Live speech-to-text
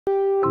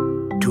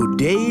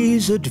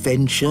Today's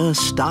adventure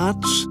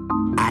starts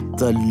at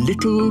the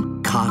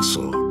little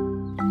castle.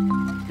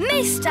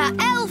 Mr.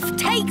 Elf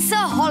takes a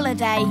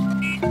holiday.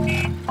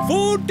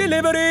 Food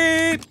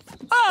delivery!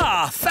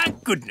 Ah,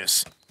 thank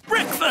goodness.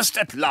 Breakfast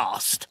at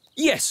last.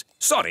 Yes,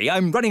 sorry,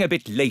 I'm running a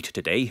bit late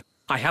today.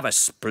 I have a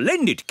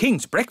splendid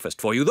king's breakfast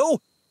for you,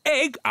 though.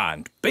 Egg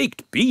and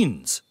baked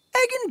beans.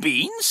 Egg and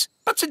beans?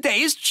 But today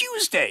is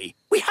Tuesday.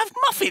 We have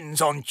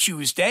muffins on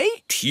Tuesday.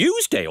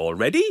 Tuesday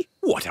already?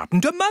 What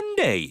happened to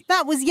Monday?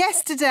 That was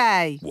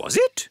yesterday. Was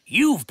it?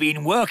 You've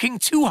been working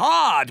too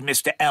hard,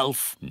 Mr.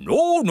 Elf.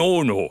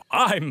 No.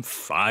 I'm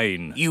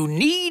fine. You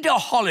need a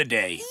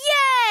holiday.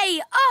 Yay!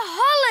 A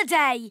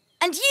holiday!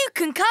 And you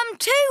can come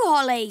too,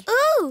 Holly.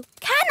 Ooh,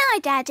 can I,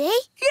 Daddy?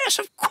 Yes,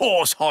 of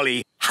course,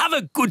 Holly. Have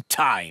a good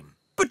time.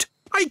 But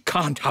I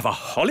can't have a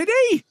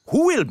holiday.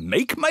 Who will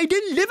make my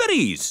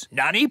deliveries?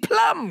 Nanny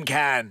Plum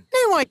can.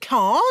 No, I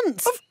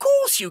can't. Of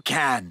course you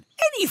can.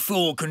 Any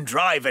fool can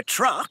drive a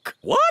truck.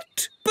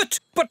 What? But...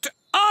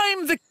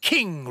 I'm the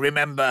king,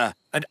 remember,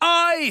 and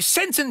I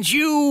sentence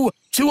you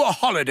to a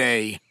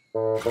holiday.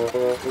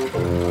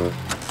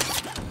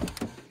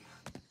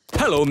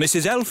 Hello,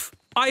 Mrs. Elf.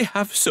 I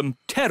have some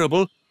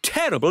terrible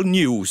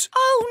news.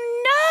 Oh,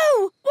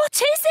 no!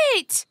 What is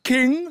it?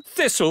 King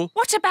Thistle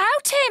What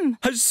about him?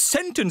 has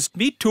sentenced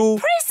me to...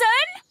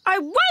 Prison? I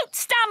won't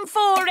stand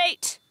for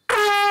it!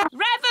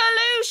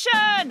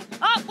 Revolution!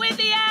 Up with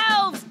the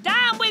elves!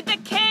 Down with the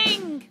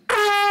king!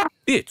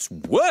 It's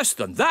worse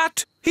than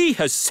that. He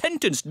has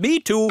sentenced me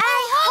to... A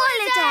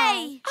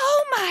holiday!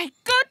 Oh, my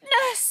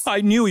goodness!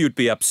 I knew you'd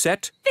be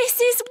upset. This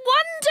is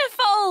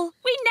wonderful!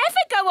 We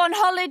never go on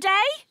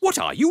holiday. What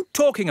are you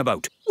talking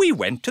about? We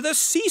went to the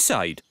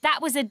seaside.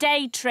 That was a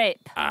day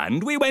trip.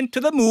 And we went to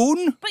the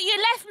moon. But you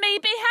left me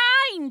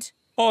behind.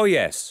 Oh,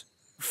 yes.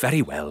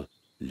 Very well.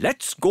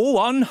 Let's go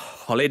on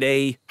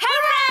holiday.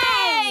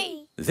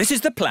 Hooray! This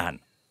is the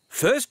plan.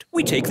 First,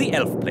 we take the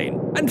elf plane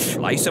and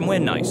fly somewhere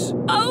nice.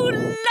 Oh,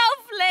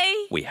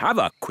 lovely! We have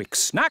a quick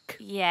snack.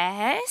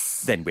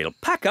 Yes? Then we'll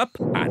pack up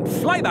and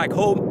fly back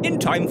home in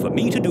time for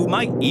me to do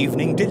my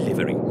evening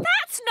delivery.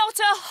 That's not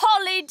a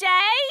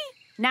holiday!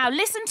 Now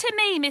listen to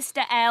me,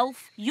 Mr.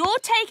 Elf. You're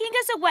taking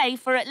us away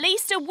for at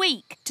least a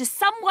week to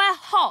somewhere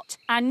hot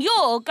and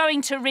you're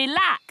going to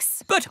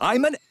relax. But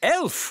I'm an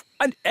elf,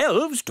 and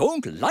elves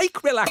don't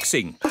like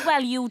relaxing.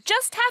 Well, you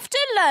just have to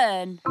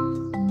learn.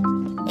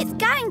 It's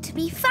going to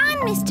be fun,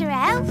 Mr.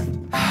 Elf.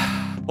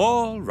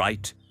 All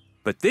right.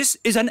 But this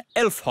is an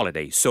elf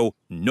holiday, so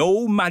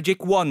no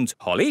magic wands,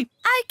 Holly.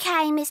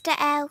 OK, Mr.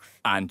 Elf.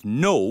 And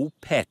no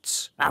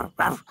pets. Aw,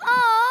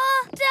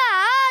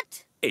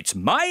 Dad! It's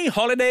my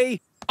holiday.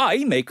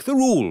 I make the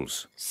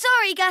rules.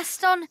 Sorry,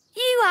 Gaston.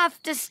 You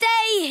have to stay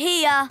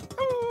here.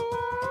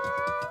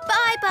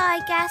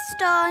 Bye-bye,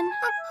 Gaston.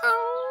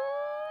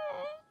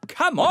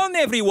 Come on,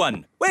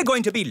 everyone. We're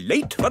going to be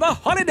late for the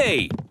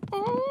holiday.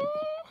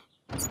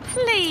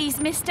 Please,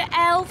 Mr.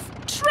 Elf,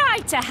 try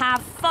to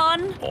have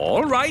fun.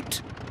 All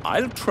right.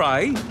 I'll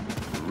try.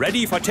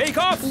 Ready for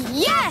takeoff?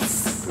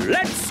 Yes!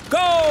 Let's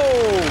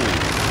go!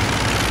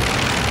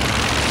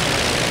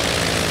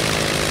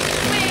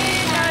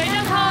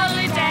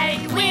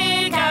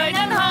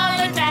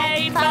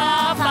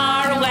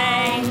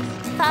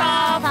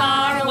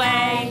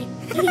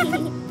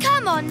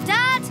 Come on,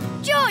 Dad.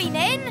 Join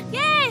in.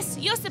 Yes,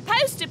 you're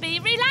supposed to be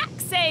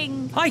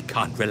relaxing. I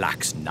can't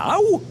relax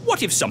now.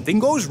 What if something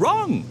goes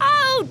wrong?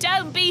 Oh,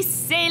 don't be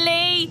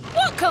silly.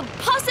 What could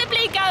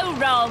possibly go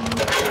wrong?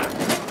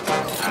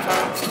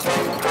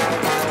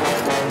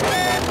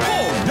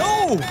 Oh,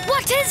 no!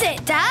 What is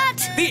it, Dad?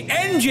 The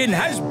engine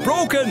has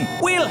broken.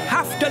 We'll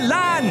have to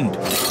land.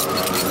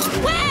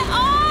 Where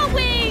are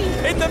we?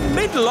 In the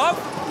middle of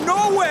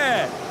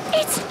nowhere.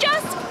 It's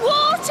just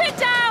water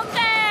down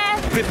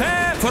there.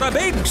 Prepare for a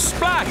big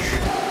splash.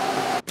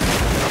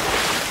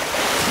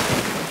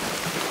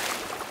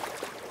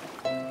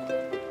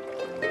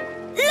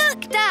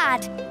 Look,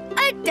 Dad.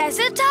 A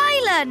desert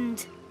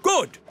island.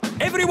 Good.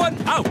 Everyone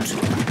out.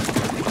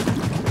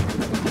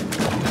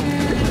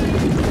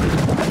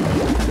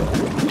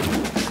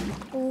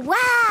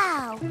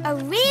 Wow, a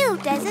real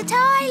desert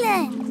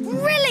island.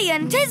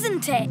 Brilliant,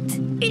 isn't it?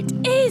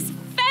 It is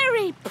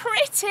very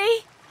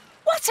pretty.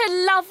 What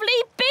a lovely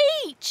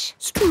beach.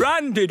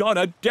 Stranded on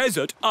a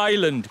desert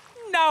island.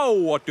 Now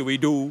what do we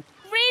do?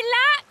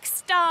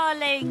 Relax,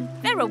 darling.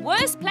 There are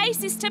worse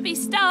places to be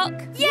stuck.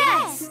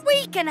 Yes,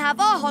 we can have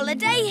our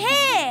holiday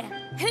here.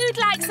 Who'd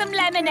like some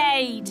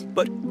lemonade?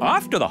 But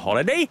after the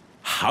holiday,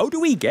 how do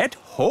we get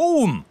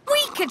home?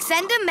 We could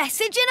send a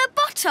message in a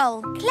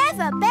bottle.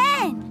 Clever,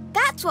 Ben.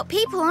 That's what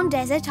people on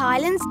desert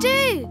islands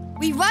do.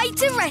 We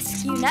write a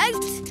rescue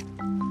note,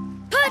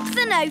 put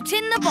the note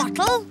in the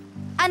bottle,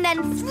 and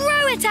then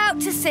throw it out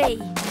to sea.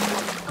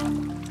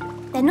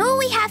 Then all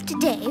we have to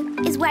do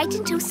is wait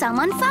until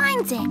someone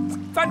finds it.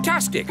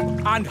 Fantastic.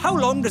 And how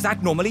long does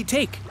that normally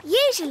take?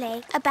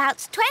 Usually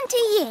about 20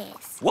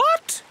 years.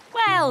 What?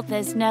 Well,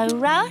 there's no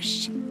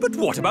rush. But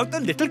what about the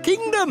little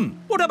kingdom?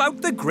 What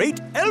about the great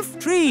elf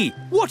tree?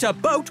 What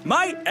about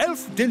my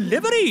elf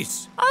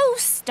deliveries? Oh,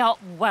 stop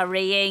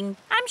worrying.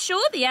 I'm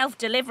sure the elf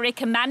delivery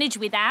can manage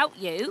without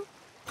you.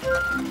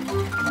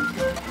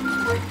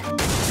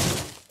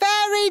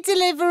 Fairy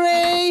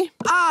delivery.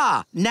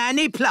 Ah,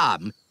 Nanny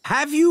Plum,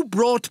 have you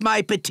brought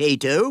my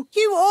potato?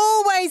 You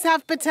always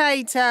have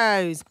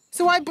potatoes.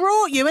 So I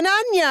brought you an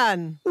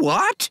onion.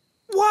 What?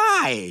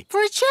 Why?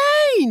 For a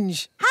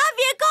change. Have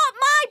you got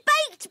my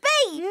baked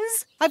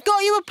beans? I've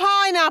got you a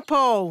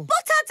pineapple.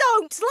 But I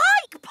don't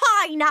like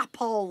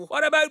pineapple.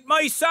 What about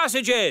my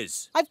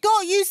sausages? I've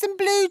got you some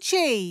blue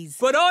cheese.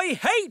 But I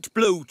hate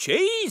blue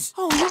cheese.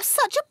 Oh, you're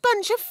such a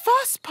bunch of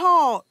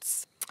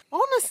fusspots.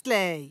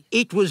 Honestly.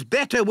 It was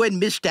better when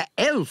Mr.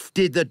 Elf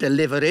did the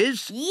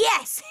deliveries.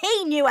 Yes,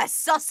 he knew a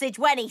sausage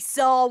when he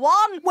saw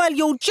one. Well,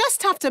 you'll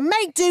just have to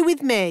make do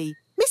with me.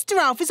 Mr.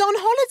 Elf is on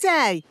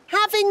holiday,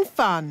 having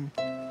fun.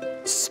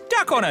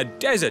 Stuck on a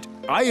desert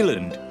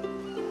island.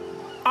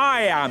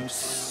 I am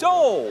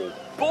so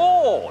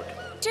bored.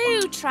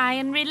 Do try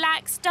and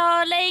relax,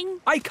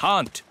 darling. I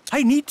can't.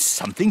 I need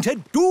something to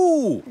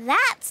do.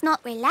 That's not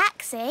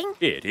relaxing.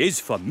 It is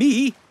for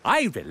me.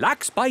 I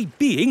relax by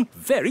being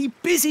very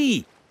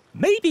busy.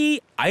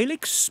 Maybe I'll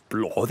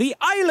explore the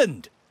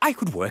island. I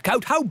could work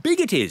out how big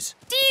it is.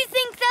 Do you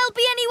think there'll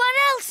be anyone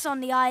else on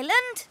the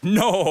island?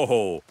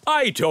 No,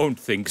 I don't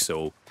think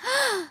so.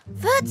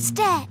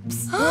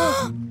 Footsteps.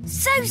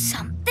 So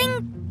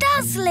something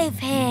does live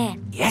here.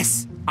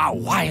 Yes, a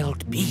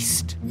wild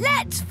beast.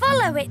 Let's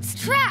follow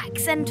its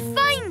tracks and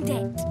find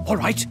it. All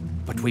right,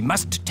 but we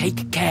must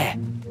take care.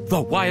 The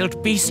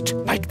wild beast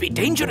might be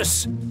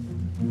dangerous.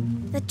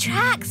 The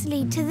tracks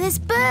lead to this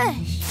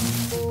bush.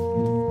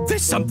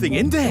 There's something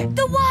in there.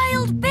 The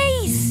wild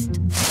beast.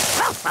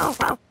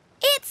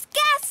 It's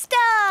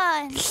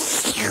Gaston!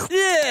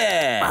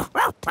 Yeah.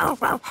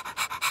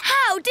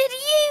 How did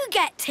you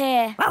get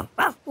here?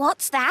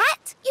 What's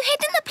that? You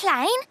hid in the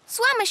plane,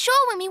 swam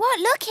ashore when we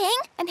weren't looking,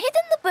 and hid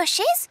in the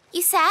bushes,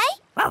 you say?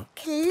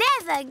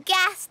 Clever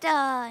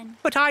Gaston!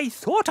 But I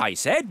thought I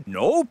said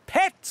no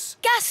pets.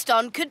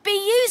 Gaston could be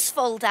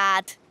useful,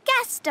 Dad.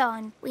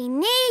 Gaston, we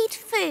need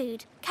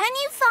food. Can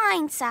you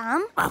find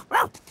some?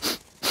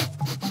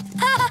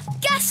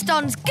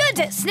 Gaston's good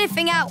at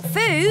sniffing out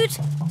food.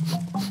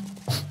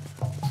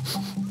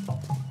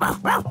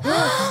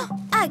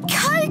 A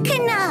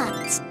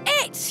coconut!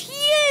 It's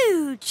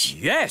huge.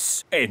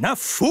 Yes, enough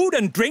food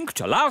and drink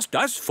to last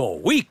us for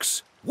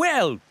weeks.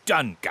 Well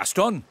done,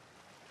 Gaston.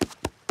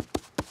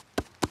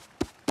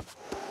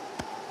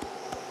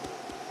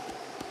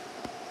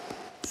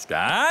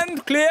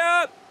 Stand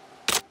clear.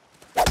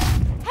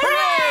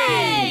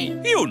 Hooray!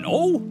 You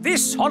know,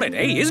 this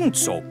holiday isn't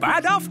so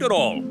bad after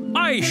all.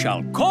 I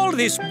shall call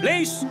this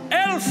place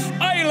Elf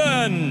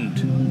Island.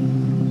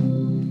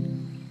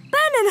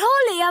 Ben and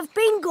Holly have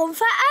been gone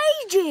for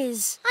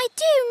ages. I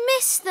do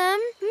miss them.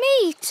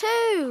 Me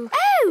too.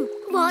 Oh,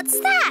 what's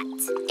that?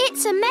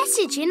 It's a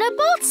message in a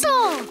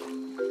bottle.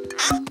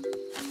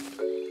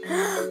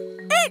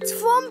 It's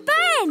from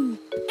Ben.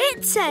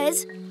 It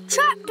says,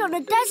 trapped on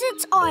a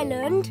desert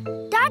island,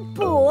 Dad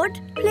bored,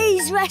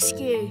 please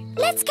rescue.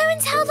 Let's go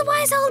and tell the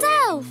wise old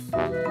elf.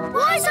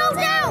 Wise old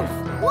elf!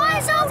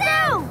 Wise old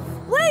elf!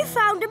 We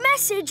found a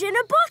message in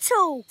a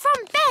bottle.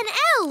 From Ben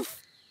Elf.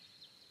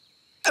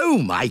 Oh,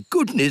 my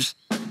goodness.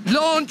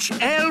 Launch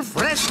Elf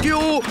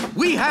Rescue.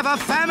 We have a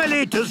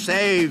family to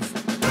save.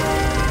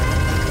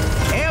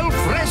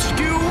 Elf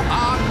Rescue,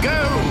 our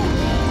go.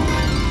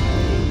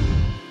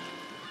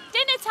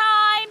 Dinner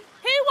time.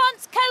 Who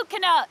wants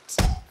coconut?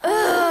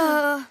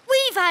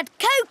 We've had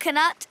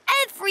coconut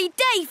every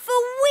day for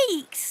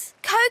weeks.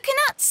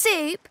 Coconut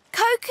soup,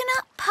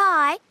 coconut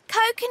pie,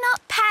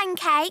 coconut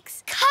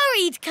pancakes.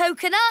 Curried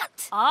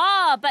coconut.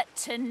 Ah, but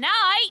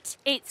tonight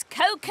it's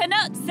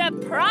coconut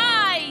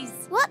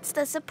surprise. What's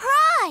the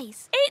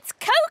surprise? It's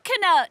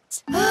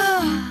coconut.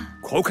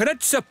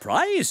 Coconut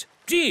surprise?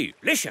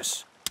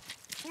 Delicious.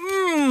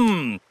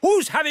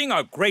 Who's having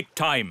a great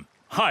time?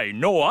 I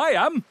know I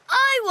am.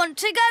 I want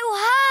to go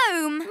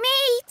home.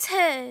 Me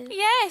too.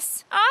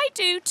 Yes, I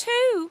do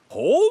too.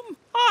 Home?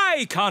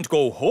 I can't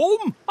go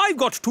home. I've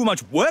got too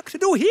much work to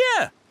do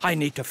here. I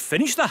need to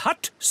finish the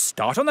hut,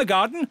 start on the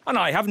garden, and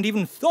I haven't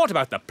even thought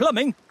about the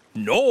plumbing.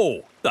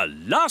 No, the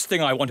last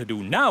thing I want to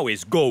do now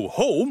is go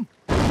home.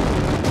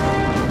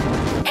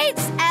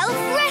 It's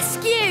Elf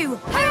Rescue!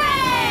 Hooray!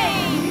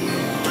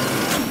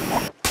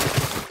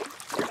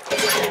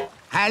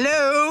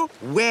 Hello,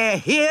 we're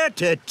here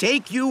to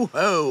take you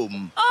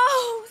home.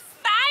 Oh,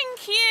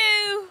 thank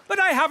you. But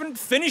I haven't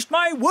finished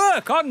my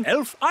work on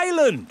Elf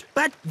Island.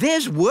 But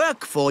there's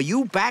work for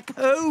you back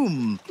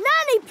home.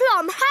 Nanny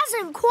Plum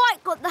hasn't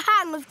quite got the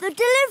hang of the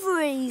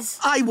deliveries.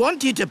 I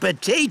wanted a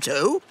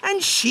potato,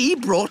 and she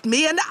brought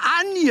me an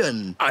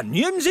onion.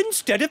 Onions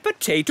instead of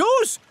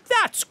potatoes?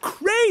 That's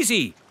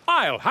crazy.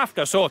 I'll have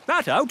to sort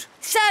that out.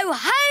 So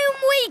home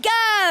we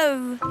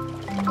go.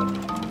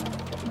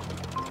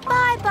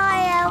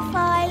 Bye-bye, Elf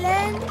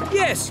Island.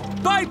 Yes, Yes,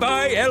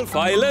 bye-bye, Elf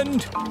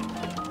Island.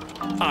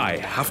 I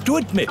have to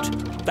admit,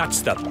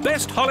 that's the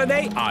best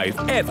holiday I've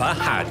ever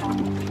had.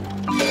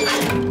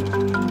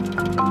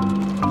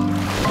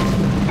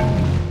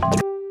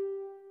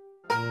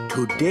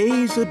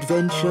 Today's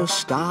adventure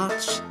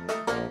starts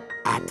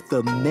at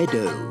the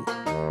meadow.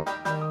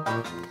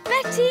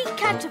 Betty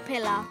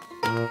Caterpillar.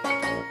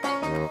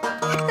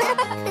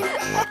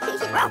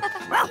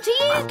 To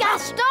you,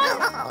 Gaston.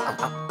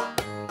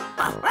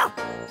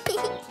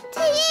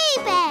 To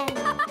you, Ben.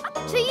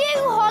 To you,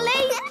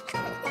 Holly.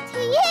 To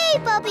you,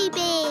 Bobby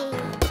Bee.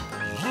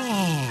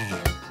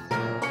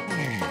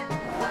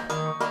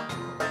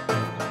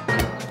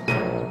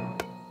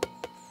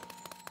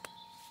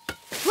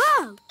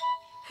 Whoa!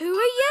 Who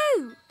are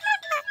you?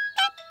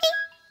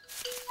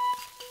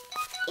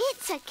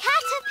 It's a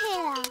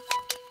caterpillar.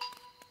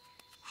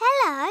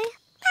 Hello.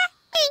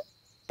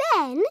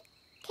 Ben,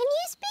 can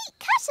you speak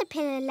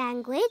caterpillar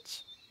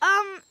language?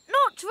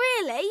 Not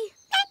really.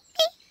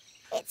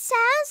 It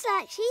sounds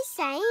like she's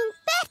saying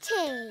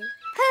Betty.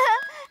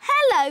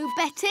 Hello,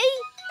 Betty.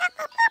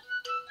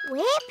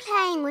 We're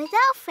playing with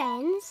our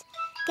friends,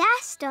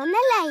 Gaston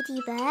the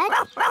ladybird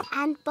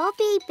and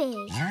Bobby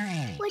Bee.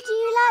 Would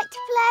you like to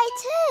play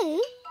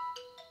too?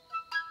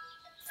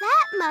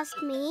 That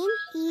must mean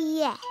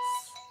yes.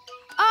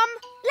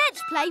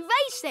 Let's play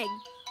racing.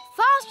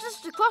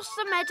 Fastest across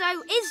the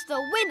meadow is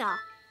the winner.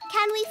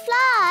 Can we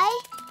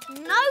fly?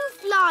 No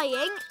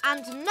flying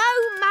and no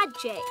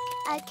magic.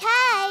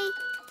 Okay.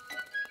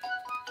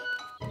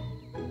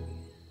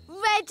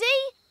 Ready,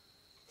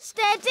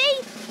 steady,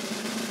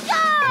 go!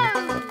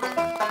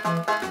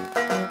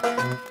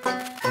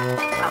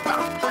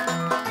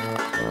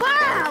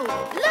 Wow!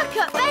 Look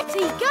at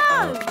Betty go!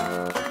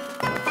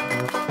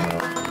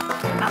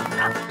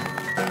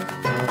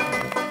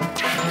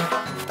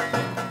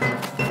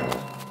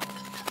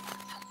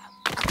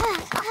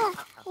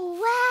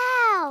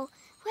 Wow!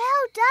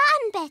 Well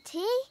done,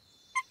 Betty.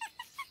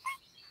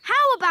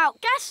 How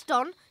about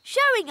Gaston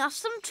showing us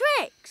some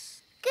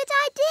tricks? Good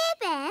idea,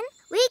 Ben.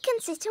 We can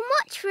sit and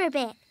watch for a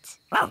bit.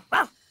 Look,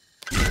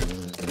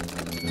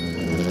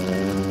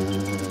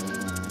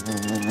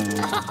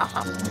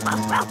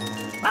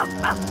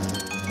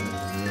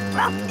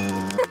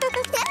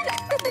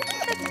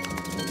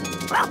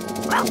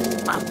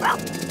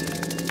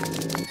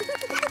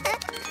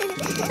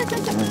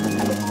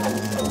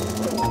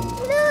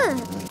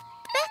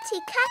 Betty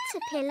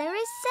Caterpillar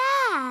is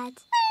sad.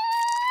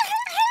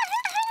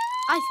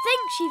 I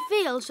think she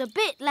feels a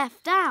bit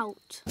left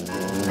out.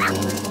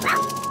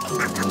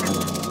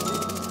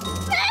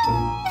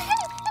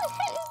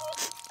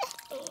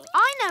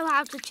 I know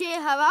how to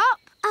cheer her up.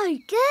 Oh,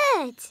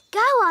 good.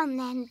 Go on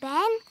then,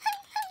 Ben.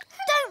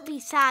 Don't be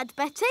sad,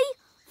 Betty.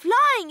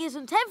 Flying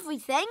isn't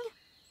everything.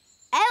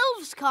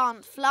 Elves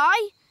can't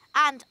fly,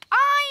 and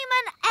I'm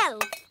an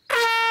elf.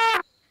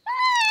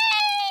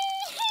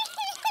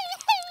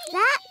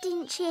 That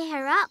didn't cheer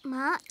her up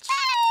much.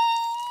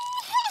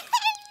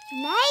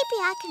 Maybe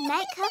I can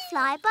make her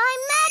fly by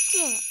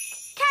magic.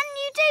 Can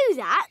you do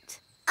that?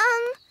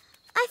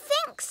 I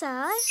think so.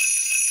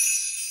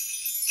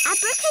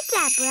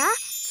 Abracadabra,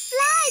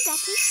 fly,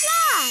 Betty,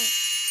 fly.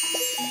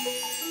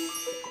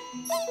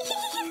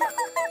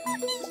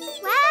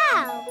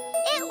 Wow,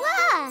 it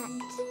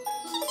worked.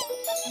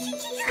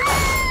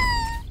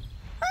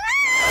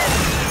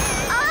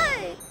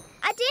 Oh,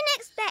 I didn't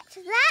expect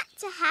that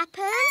to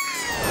happen.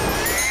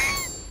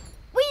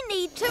 We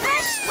need to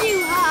rescue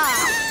her.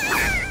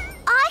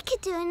 I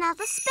could do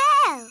another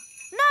spell.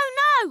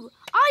 No,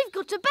 I've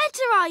got a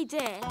better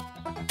idea.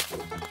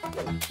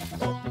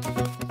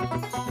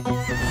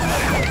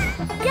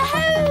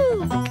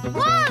 Yahoo!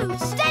 Whoa,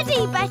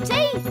 steady,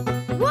 Betty.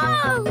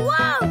 Whoa.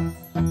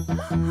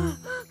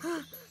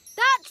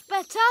 That's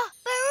better.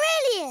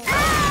 Brilliant.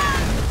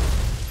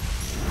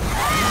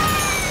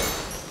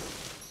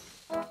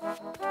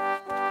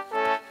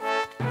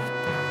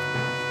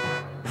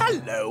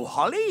 Hello,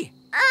 Holly.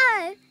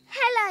 Oh,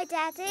 hello,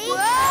 Daddy.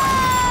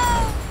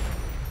 Whoa!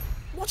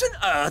 What on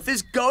earth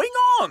is going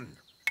on?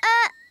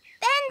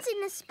 Ben's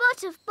in a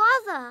spot of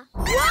bother.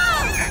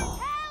 Whoa!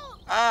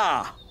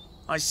 Ah,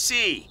 I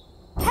see.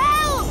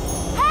 Help!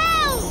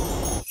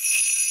 Help!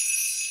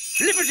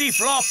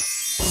 Flippity-flop!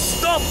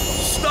 Stop!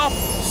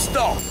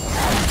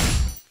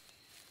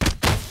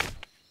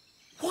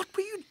 What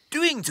were you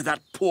doing to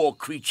that poor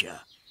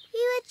creature? We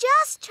were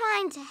just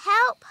trying to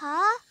help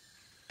her.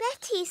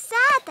 Betty's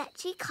sad that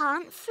she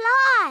can't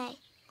fly.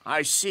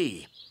 I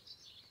see.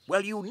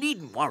 Well, you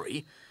needn't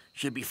worry.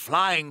 She'll be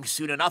flying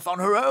soon enough on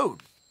her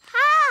own.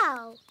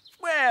 How?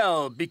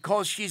 Well,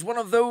 because she's one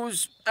of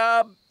those,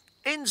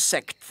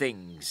 insect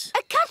things.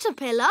 A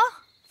caterpillar?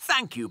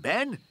 Thank you,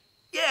 Ben.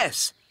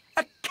 Yes,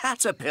 a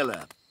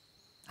caterpillar.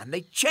 And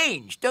they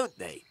change, don't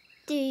they?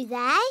 Do they?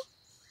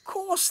 Of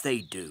course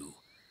they do.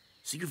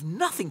 So you've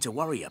nothing to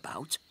worry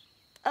about.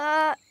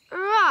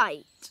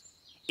 Right.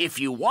 If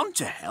you want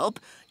to help,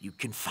 you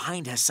can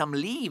find her some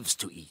leaves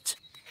to eat.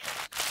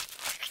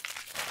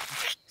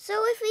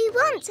 So if we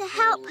want to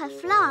help her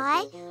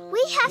fly,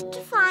 we have to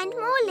find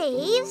more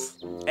leaves.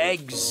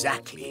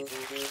 Exactly.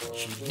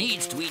 She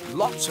needs to eat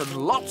lots and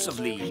lots of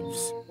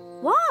leaves.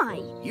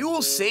 Why?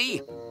 You'll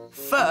see.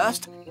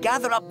 First,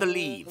 gather up the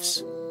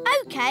leaves.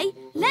 OK,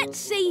 let's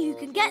see who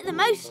can get the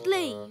most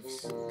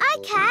leaves.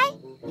 OK,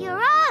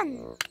 you're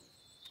on.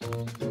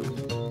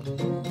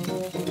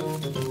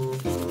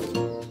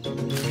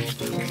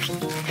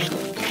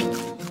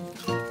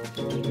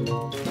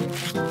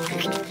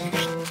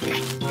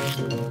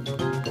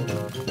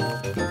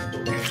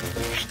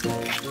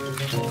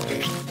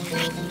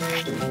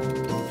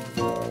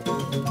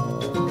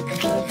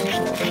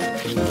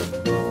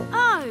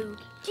 Oh,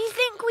 do you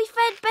think we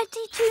fed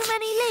Betty too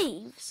many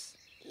leaves?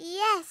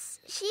 Yes,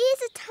 she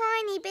is a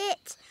tiny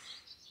bit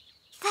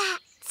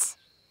fat.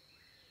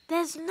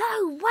 There's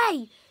no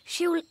way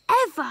she'll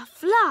ever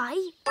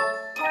fly.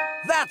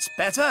 That's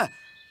better.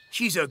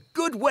 She's a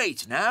good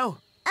weight now.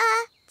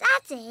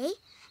 Daddy,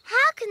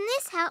 how can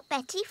this help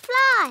Betty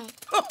fly?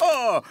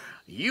 Oh,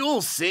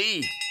 you'll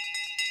see.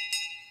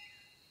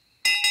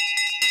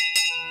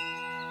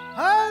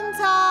 Home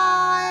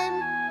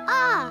time!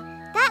 Ah,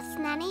 that's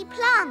Nanny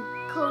Plum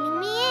calling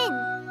me in.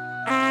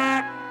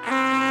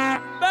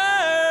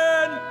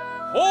 Ben!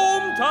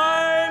 Home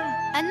time!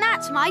 And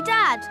that's my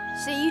dad.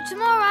 See you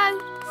tomorrow.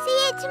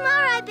 See you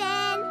tomorrow,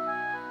 Ben.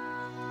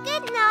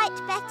 Good night,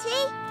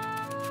 Betty.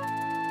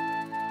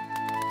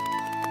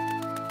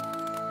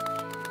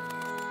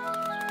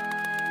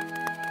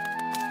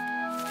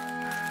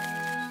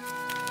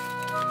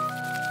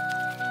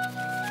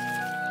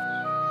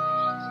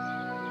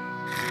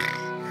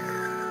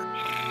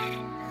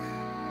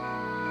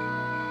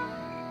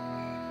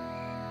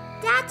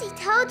 Daddy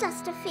told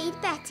us to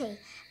feed Betty,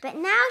 but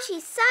now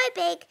she's so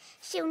big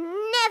she'll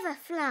never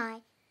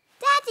fly.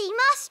 Daddy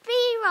must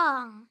be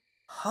wrong.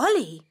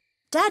 Holly,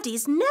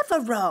 Daddy's never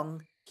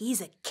wrong.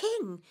 He's a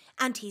king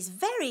and he's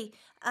very,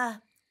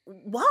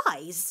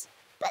 wise.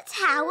 But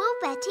how will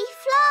Betty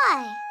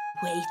fly?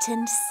 Wait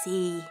and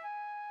see.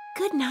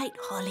 Good night,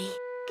 Holly.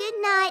 Good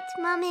night,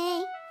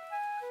 Mummy.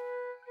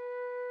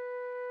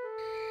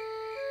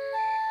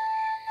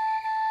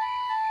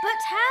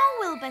 But how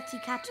will Betty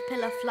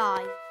Caterpillar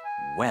fly?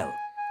 Well,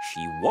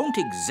 she won't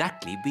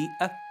exactly be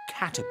a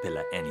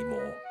caterpillar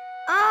anymore.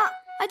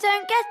 I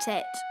don't get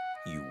it.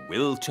 You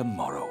will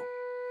tomorrow.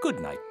 Good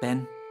night,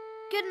 Ben.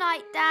 Good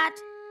night, Dad.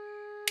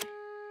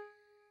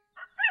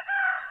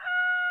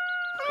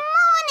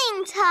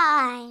 Morning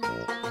time.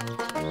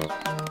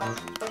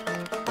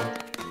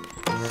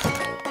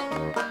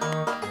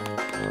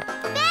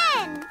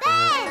 Ben!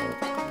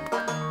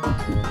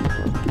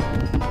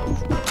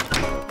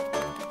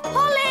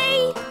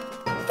 Holly!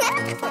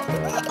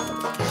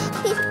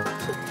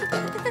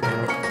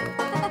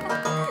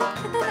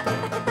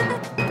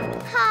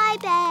 Hi,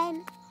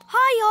 Ben.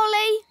 Hi,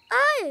 Holly.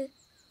 Oh,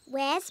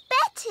 where's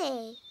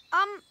Betty?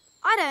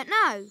 I don't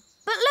know.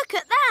 But look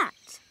at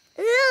that.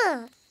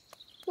 Ugh.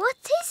 What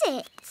is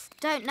it?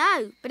 Don't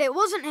know, but it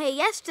wasn't here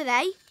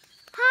yesterday.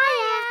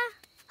 Hiya.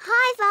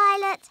 Hi,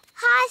 Violet.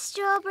 Hi,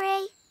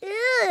 Strawberry.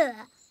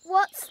 Ugh.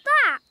 What's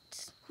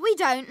that? We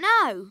don't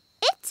know.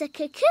 It's a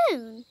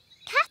cocoon.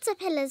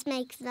 Caterpillars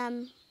make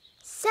them.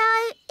 So,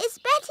 is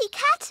Betty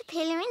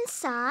Caterpillar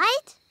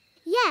inside?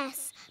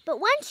 Yes, but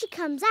when she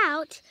comes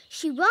out,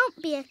 she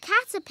won't be a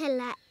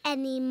caterpillar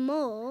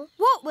anymore.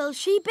 What will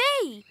she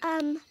be?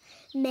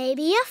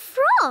 Maybe a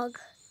frog.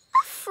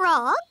 A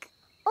frog?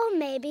 Or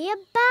maybe a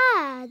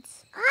bird.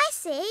 I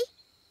see.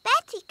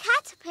 Betty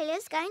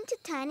Caterpillar's going to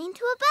turn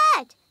into a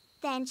bird.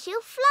 Then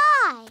she'll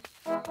fly.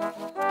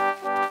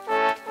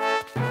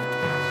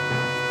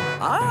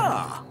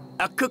 Ah,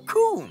 a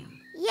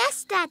cocoon.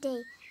 Yes,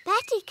 Daddy.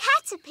 Betty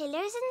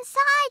Caterpillar is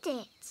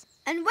inside it.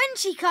 And when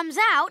she comes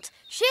out,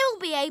 she'll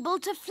be able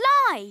to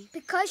fly.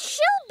 Because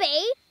she'll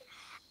be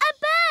a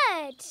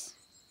bird.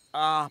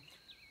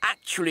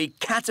 Actually,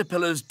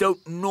 caterpillars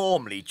don't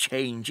normally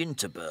change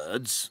into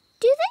birds.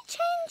 Do they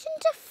change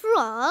into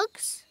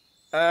frogs?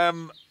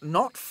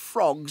 Not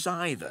frogs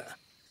either.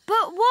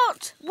 But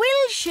what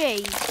will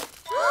she?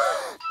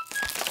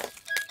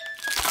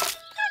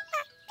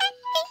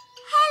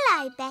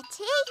 Hello,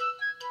 Betty.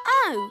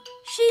 Oh,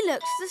 she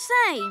looks the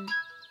same.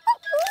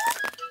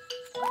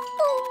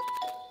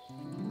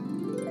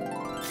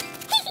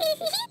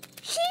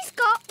 She's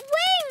got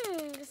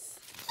wings.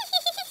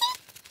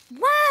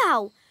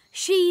 Wow,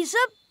 she's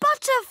a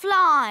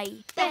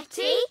butterfly.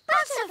 Betty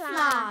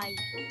Butterfly.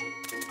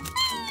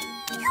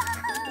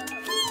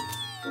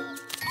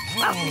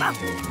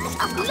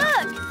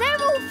 Look,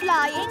 they're all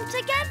flying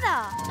together.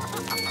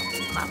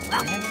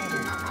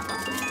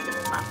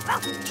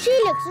 She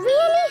looks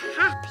really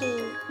happy.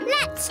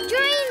 Let's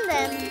join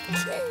them.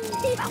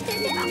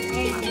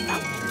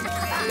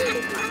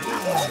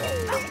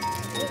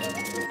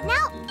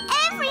 Now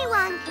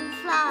everyone can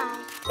fly.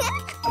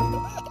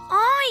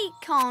 I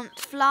can't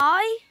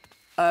fly.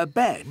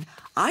 Ben,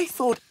 I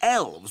thought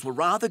elves were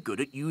rather good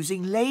at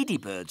using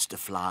ladybirds to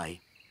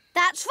fly.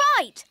 That's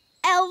right.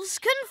 Elves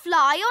can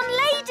fly on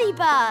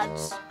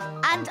ladybirds.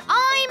 And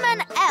I'm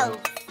an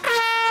elf.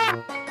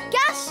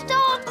 Gaston!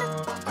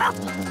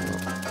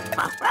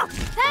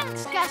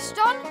 Thanks,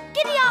 Gaston.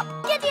 Giddy up,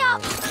 giddy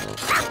up.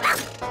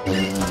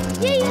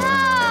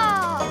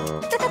 Yee-haw!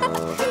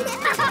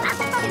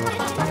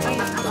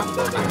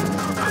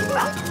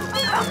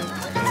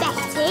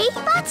 Betty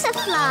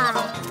Butterfly.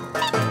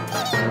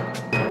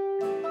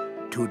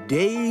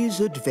 Today's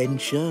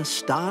adventure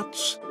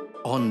starts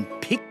on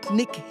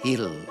Picnic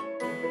Hill.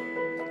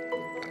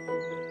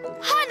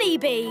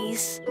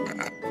 Honeybees.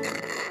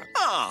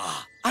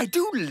 Ah, I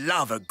do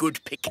love a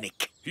good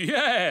picnic.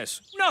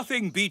 Yes,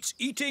 nothing beats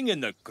eating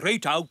in the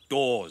great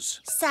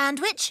outdoors.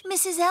 Sandwich,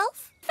 Mrs.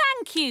 Elf?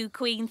 Thank you,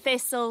 Queen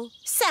Thistle.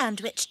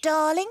 Sandwich,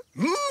 darling.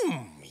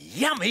 Mmm,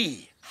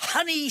 yummy.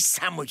 Honey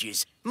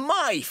sandwiches,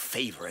 my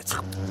favourite.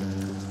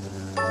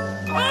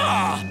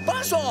 Ah,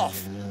 buzz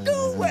off.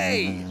 Go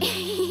away.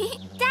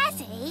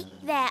 Daddy,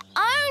 they're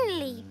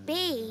only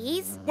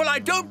bees. Well, I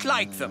don't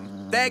like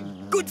them. They're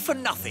good for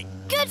nothing.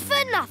 Good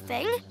for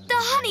nothing. The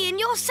honey in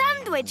your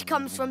sandwich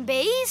comes from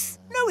bees.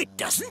 No, it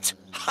doesn't.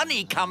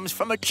 Honey comes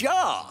from a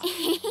jar.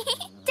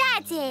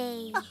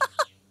 Daddy.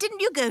 Didn't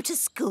you go to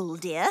school,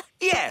 dear?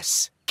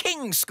 Yes,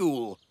 King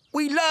School.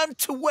 We learned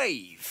to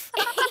wave.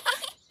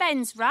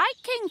 Ben's right,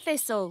 King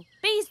Thistle.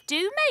 Bees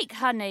do make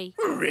honey.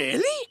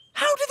 Really?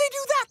 How do they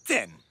do that,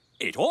 then?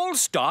 It all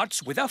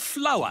starts with a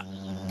flower.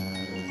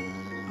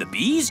 The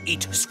bees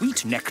eat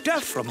sweet nectar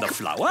from the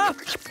flower.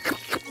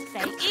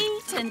 They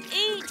eat and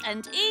eat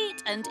and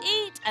eat and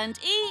eat and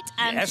eat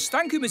and... Yes,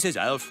 thank you, Mrs.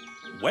 Elf.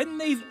 When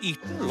they've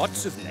eaten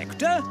lots of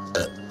nectar,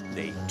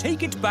 they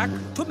take it back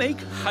to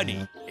make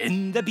honey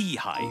in the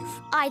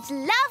beehive. I'd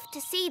love to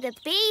see the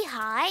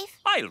beehive.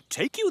 I'll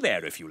take you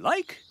there if you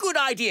like. Good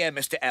idea,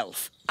 Mr.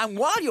 Elf. And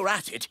while you're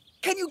at it,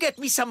 can you get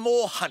me some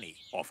more honey?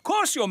 Of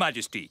course, Your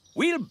Majesty.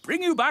 We'll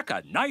bring you back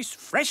a nice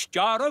fresh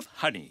jar of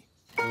honey.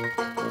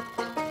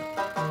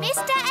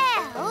 Mr.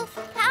 Elf,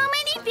 how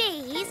many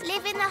bees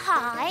live in the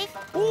hive?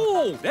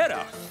 Oh, there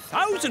are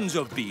thousands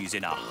of bees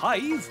in a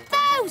hive.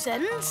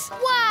 Thousands?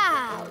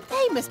 Wow.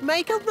 They must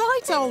make a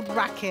right old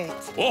racket.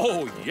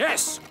 Oh,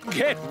 yes.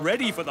 Get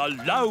ready for the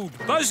loud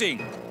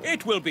buzzing.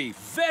 It will be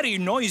very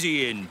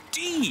noisy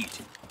indeed.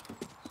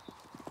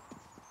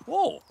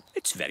 Oh,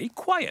 it's very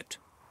quiet.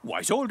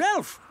 Wise old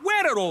elf,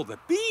 where are all the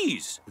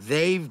bees?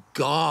 They've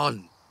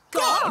gone.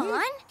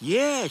 Gone?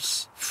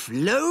 Yes,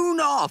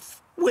 flown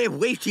off. We're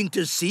waiting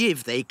to see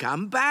if they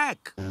come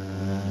back.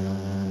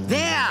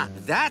 There,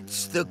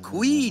 that's the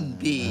queen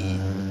bee.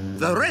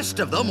 The rest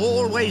of them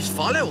always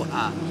follow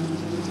her.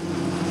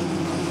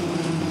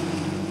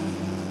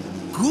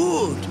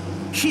 Good.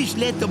 She's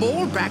led them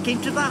all back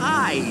into the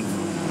hive.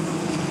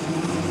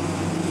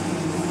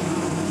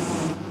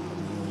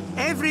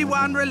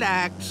 Everyone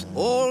relax.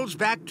 All's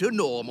back to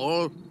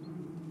normal.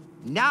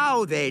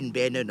 Now then,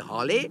 Ben and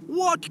Holly,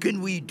 what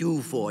can we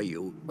do for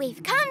you?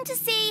 We've come to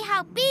see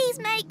how bees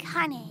make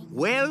honey.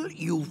 Well,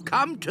 you've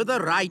come to the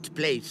right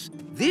place.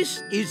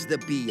 This is the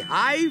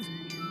beehive,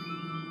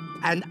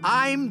 and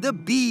I'm the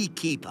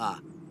beekeeper.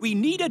 We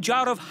need a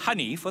jar of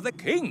honey for the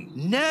king.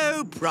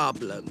 No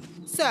problem.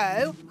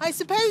 So, I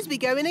suppose we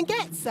go in and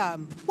get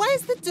some.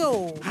 Where's the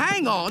door?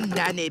 Hang on,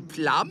 Nanny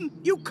Plum.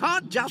 You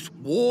can't just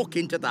walk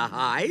into the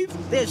hive.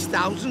 There's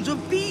thousands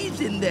of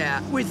bees in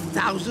there with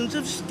thousands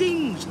of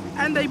stings,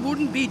 and they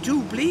wouldn't be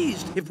too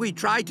pleased if we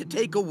tried to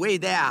take away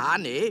their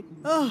honey.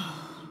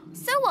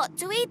 So what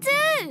do we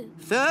do?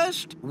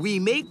 First, we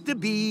make the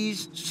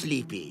bees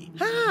sleepy.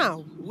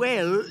 How?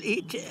 Well,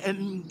 it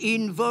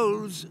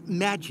involves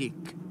magic.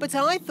 But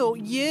I thought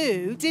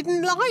you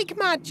didn't like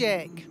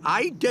magic.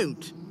 I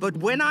don't. But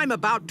when I'm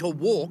about to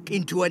walk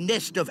into a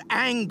nest of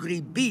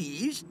angry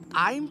bees,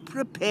 I'm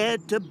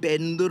prepared to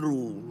bend the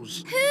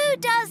rules. Who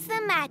does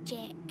the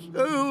magic?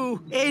 Oh,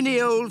 any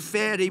old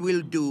fairy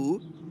will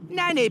do.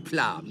 Nanny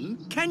Plum,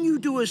 can you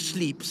do a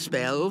sleep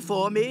spell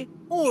for me?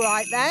 All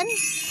right, then.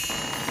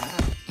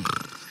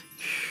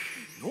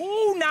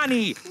 No,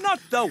 Nanny, not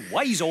the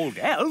wise old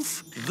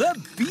elf. The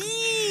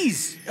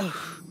bees.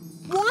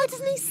 Why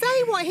doesn't he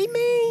say what he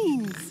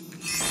means?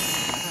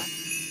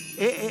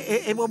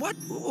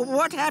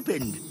 What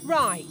happened?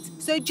 Right,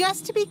 so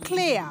just to be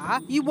clear,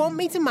 you want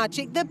me to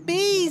magic the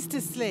bees to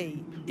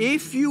sleep?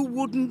 If you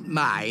wouldn't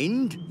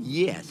mind,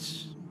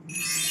 yes.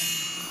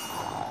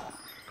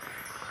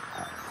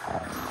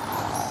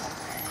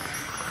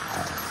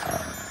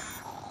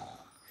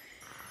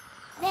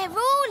 They're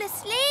all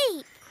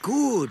asleep.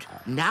 Good.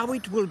 Now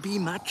it will be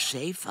much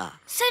safer.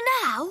 So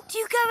now, do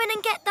you go in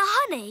and get the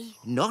honey?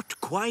 Not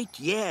quite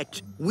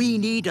yet. We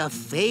need a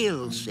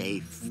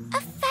fail-safe.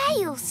 A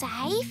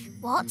fail-safe?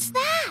 What's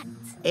that?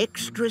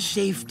 Extra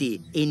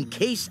safety in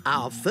case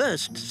our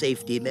first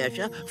safety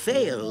measure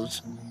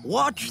fails.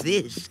 Watch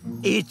this.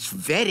 It's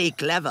very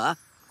clever.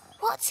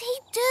 What's he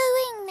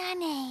doing,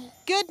 Nanny?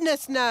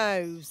 Goodness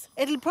knows.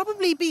 It'll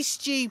probably be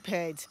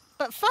stupid,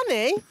 but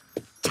funny.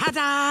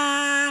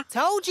 Ta-da!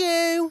 Told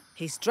you.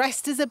 He's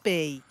dressed as a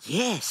bee.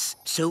 Yes,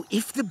 so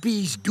if the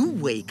bees do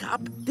wake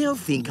up, they'll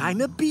think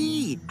I'm a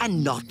bee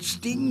and not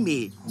sting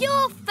me.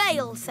 You're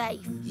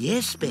fail-safe.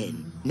 Yes,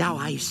 Ben. Now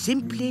I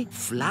simply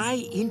fly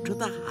into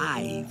the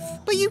hive.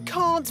 But you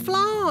can't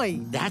fly.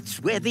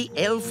 That's where the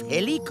elf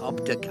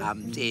helicopter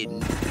comes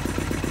in.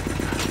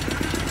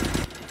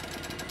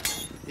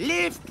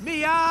 Lift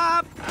me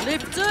up!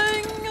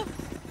 Lifting.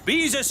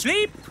 Bees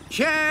asleep?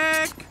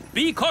 Check!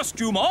 Bee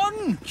costume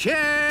on?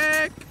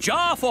 Check!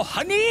 Jar for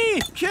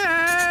honey?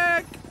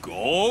 Check!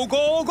 Go,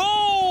 go,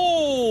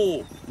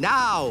 go!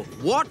 Now,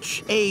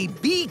 watch a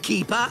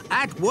beekeeper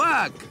at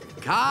work.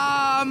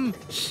 Calm,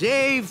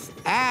 safe,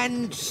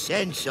 and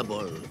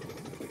sensible.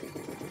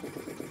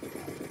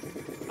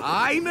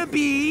 I'm a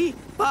bee.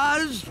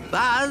 Buzz,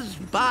 buzz,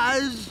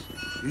 buzz.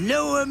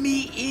 Lower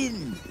me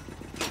in.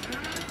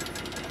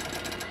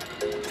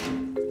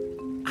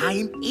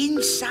 I'm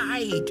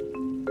inside.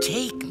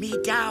 Take me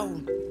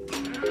down.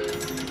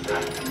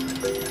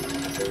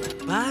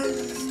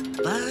 Buzz,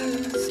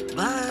 buzz,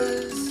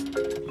 buzz.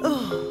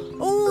 Oh,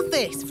 all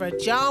this for a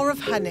jar of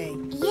honey.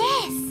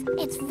 Yes,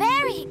 it's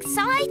very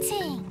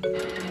exciting.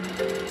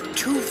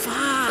 Too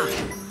far.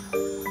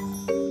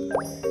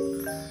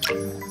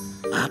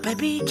 Up a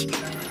bit.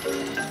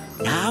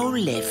 Now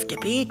left a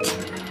bit.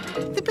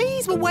 The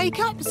bees will wake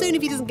up soon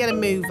if he doesn't get a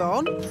move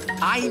on.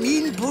 I'm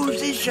in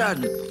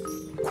position.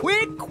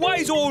 Quick,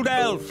 wise old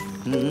elf!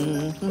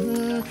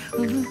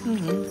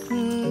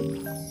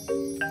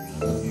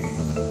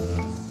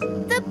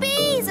 The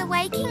bees are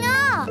waking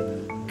up.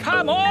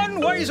 Come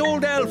on, wise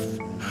old elf!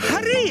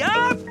 Hurry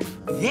up!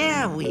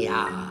 There we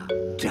are.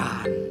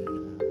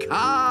 Done.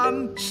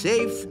 Calm,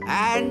 safe,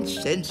 and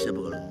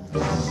sensible.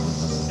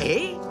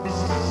 Eh?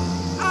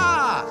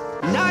 Ah,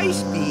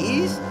 nice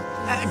bees.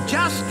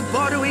 Just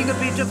borrowing a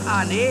bit of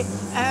honey.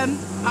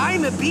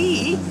 I'm a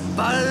bee.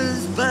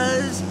 Buzz,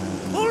 buzz.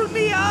 Pull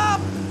me up.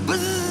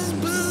 Buzz,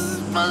 buzz,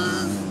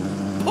 buzz.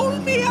 Pull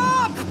me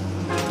up.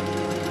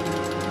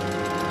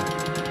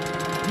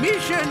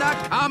 Mission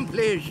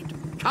accomplished.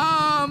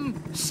 Calm,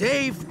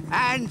 safe,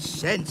 and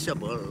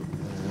sensible.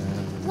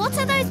 What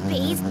are those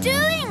bees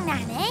doing,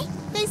 Nanny?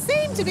 They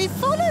seem to be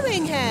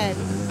following him.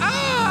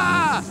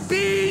 Ah!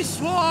 Bee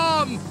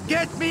swarm!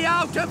 Get me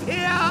out of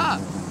here!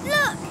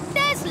 Look,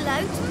 there's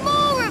loads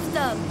more of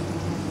them.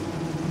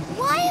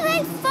 Why are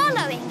they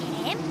following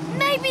him?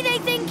 Maybe they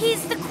think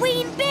he's the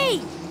queen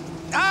bee.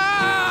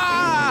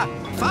 Ah!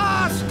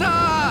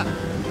 Faster!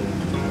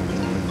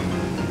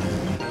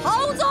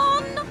 Hold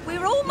on!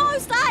 We're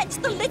almost at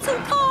the little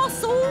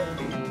castle.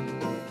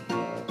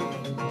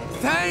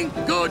 Thank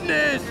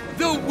goodness!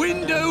 The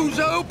window's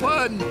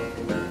open!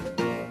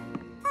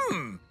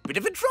 Bit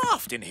of a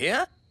draft in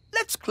here.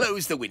 Let's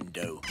close the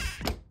window.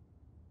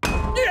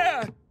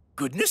 Yeah!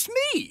 Goodness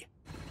me!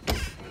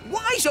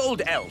 Wise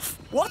old elf,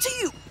 what are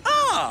you...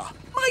 Ah!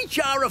 My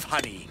jar of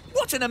honey.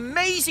 What an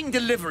amazing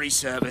delivery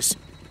service.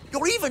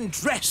 You're even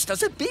dressed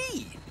as a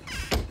bee.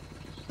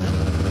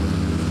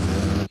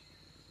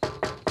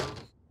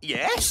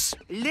 Yes?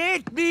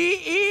 Let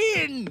me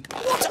in!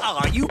 What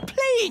are you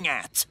playing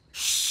at?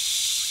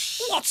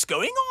 Shh! What's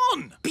going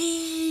on?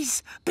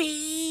 Bees!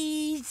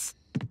 Bees!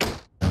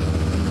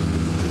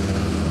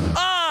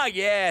 Ah,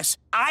 yes.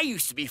 I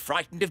used to be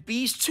frightened of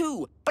bees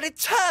too, but it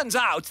turns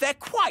out they're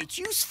quite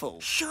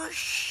useful.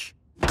 Shush!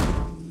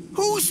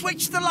 Who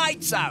switched the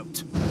lights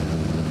out?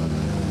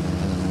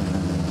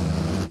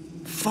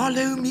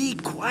 Follow me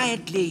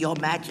quietly, Your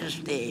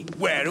Majesty.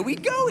 Where are we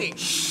going?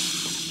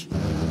 Shh!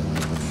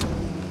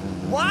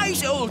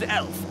 Wise old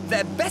elf,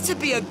 there better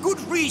be a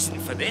good reason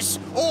for this,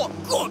 or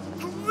good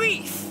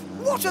grief!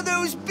 What are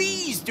those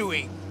bees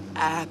doing?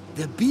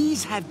 The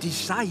bees have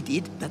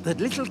decided that the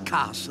little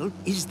castle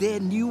is their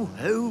new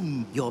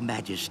home, Your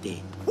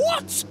Majesty.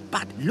 What?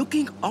 But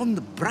looking on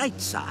the bright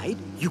side,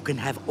 you can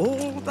have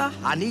all the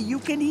honey you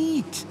can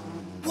eat.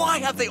 Why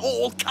have they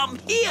all come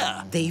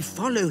here? They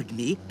followed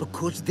me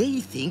because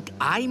they think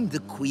I'm the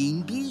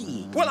queen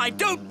bee. Well, I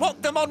don't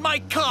want them on my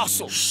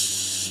castle.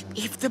 Shh!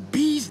 If the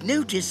bees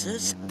notice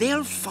us,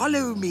 they'll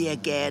follow me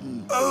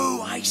again.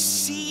 Oh, I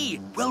see.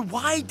 Well,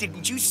 why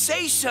didn't you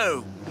say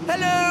so?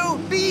 Hello,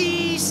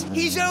 bees!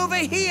 He's over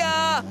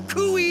here!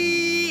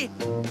 Cooey!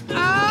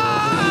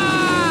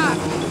 Ah!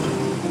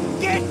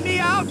 Get me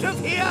out of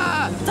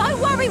here! Don't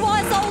worry,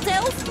 wise old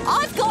elf.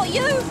 I've got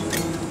you.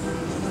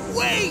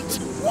 Wait!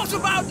 What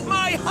about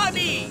my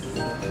honey?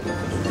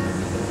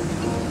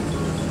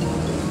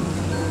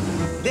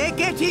 They're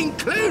getting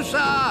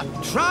closer!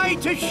 Try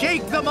to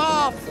shake them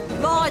off!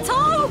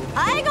 Righto,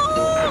 hang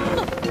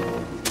on.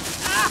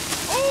 Ah!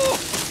 Oh!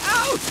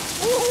 Ouch!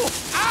 Oh!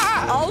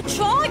 Ah! I'll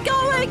try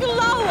going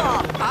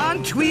lower.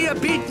 Aren't we a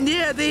bit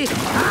near the...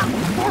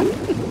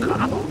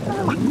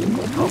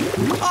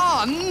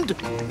 pond?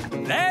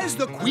 There's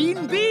the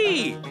queen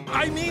bee!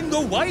 I mean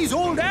the wise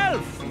old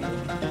elf!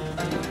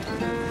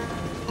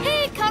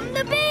 Here come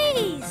the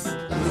bees.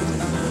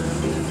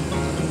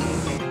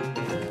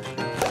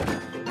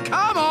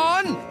 Come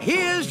on!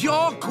 Here's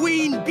your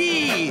queen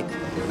bee!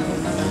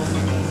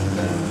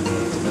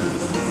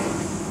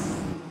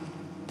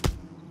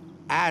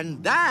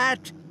 And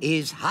that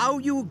is how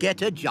you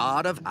get a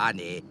jar of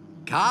honey.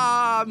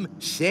 Calm,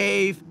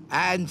 safe,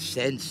 and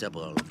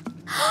sensible.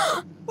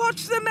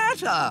 What's the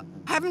matter?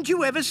 Haven't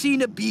you ever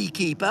seen a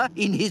beekeeper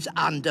in his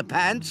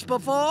underpants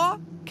before?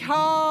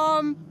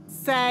 Calm,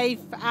 safe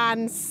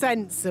and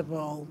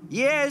sensible.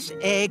 Yes,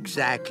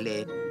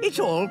 exactly. It's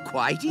all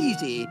quite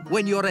easy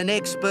when you're an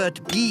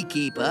expert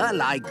beekeeper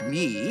like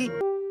me.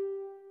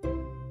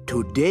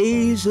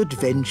 Today's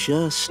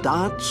adventure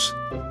starts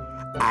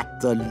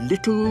at the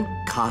little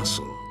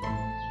castle.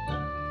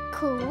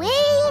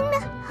 Queen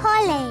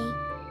Holly.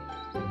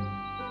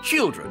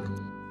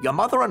 Children, your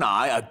mother and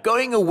I are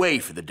going away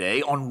for the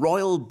day on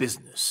royal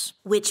business.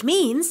 Which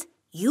means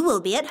you will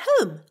be at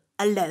home,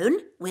 alone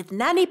with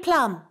Nanny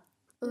Plum.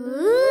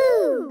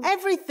 Ooh.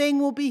 Everything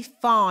will be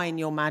fine,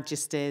 Your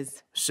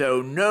Majesties.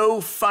 So no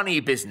funny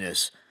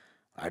business.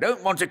 I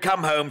don't want to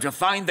come home to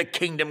find the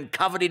kingdom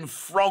covered in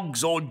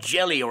frogs or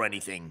jelly or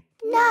anything.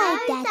 No,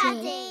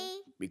 Daddy.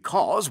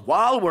 Because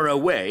while we're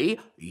away,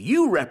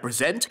 you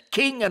represent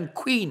King and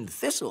Queen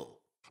Thistle.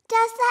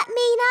 Does that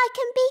mean I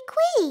can be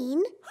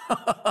queen?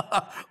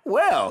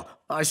 Well,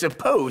 I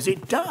suppose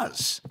it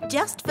does.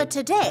 Just for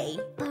today.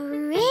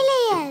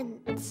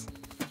 Brilliant.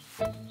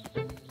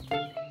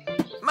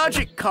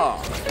 Magic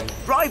car.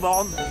 Drive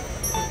on.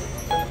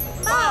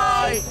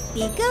 Bye.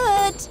 Be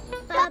good.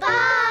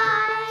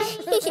 Bye-bye.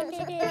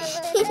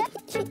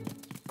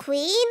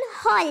 Queen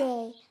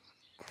Holly.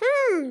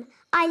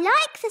 I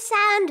like the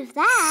sound of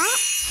that.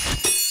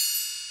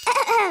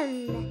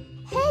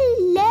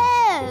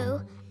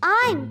 Hello,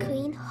 I'm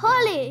Queen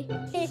Holly.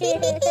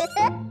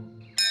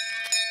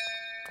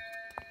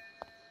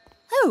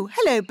 Oh,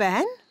 hello,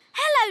 Ben.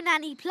 Hello,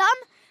 Nanny Plum.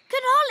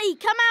 Can Holly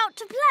come out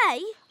to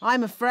play?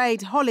 I'm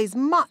afraid Holly's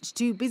much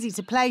too busy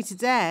to play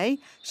today.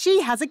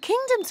 She has a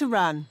kingdom to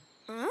run.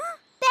 Huh?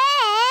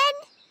 Ben,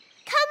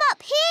 come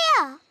up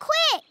here,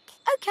 quick.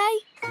 OK.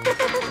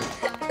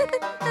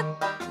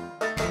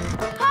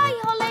 Hi,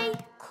 Holly.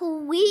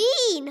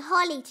 Queen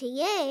Holly to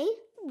you.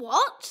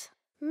 What?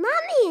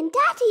 Mummy and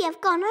Daddy have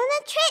gone on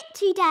a trip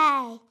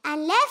today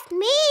and left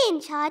me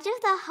in charge of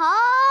the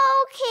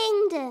whole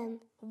kingdom.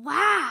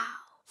 Wow.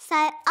 So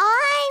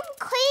I'm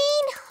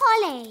Queen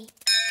Holly.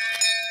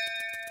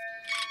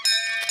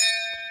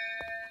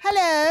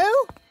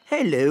 Hello.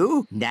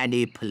 Hello,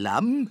 Nanny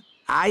Plum.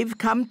 I've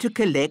come to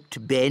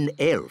collect Ben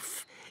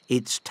Elf.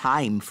 It's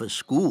time for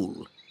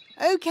school.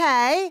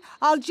 OK,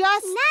 I'll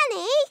just...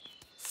 Nanny,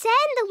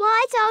 send the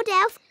wise old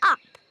elf up.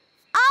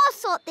 I'll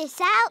sort this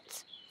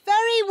out.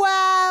 Very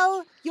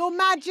well, Your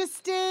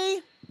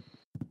Majesty.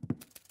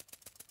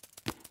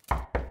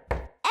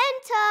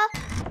 Enter.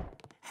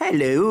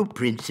 Hello,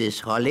 Princess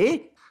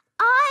Holly.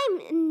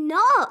 I'm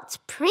not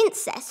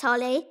Princess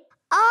Holly.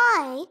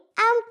 I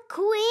am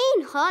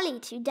Queen Holly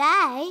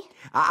today.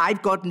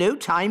 I've got no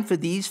time for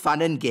these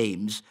fun and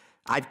games.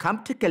 I've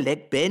come to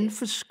collect Ben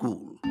for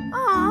school.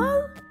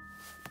 Oh.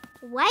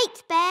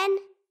 Wait, Ben.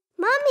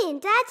 Mummy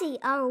and Daddy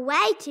are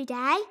away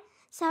today,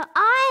 so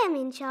I am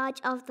in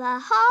charge of the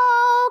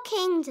whole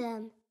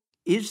kingdom.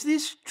 Is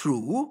this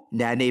true,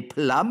 Nanny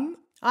Plum?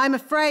 I'm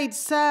afraid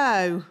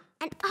so.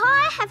 And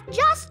I have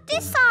just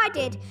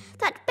decided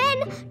that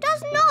Ben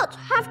does not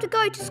have to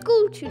go to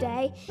school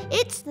today.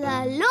 It's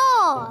the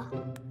law.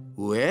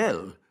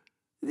 Well,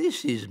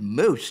 this is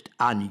most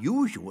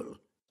unusual.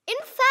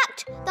 In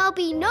fact, there'll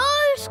be no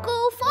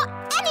school for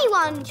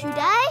anyone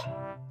today.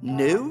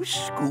 No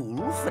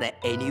school for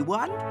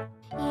anyone?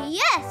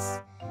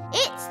 Yes,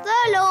 it's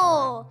the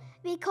law,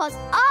 because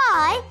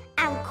I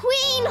am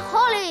Queen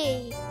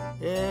Holly.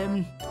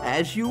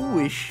 As you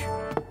wish,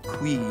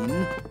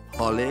 Queen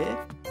Holly.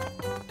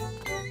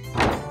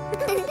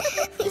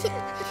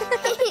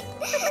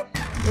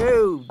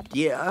 Oh,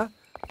 dear.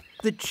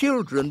 The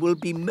children will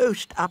be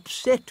most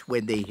upset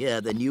when they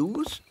hear the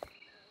news.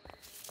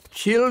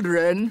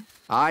 Children,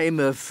 I'm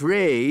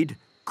afraid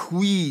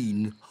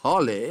Queen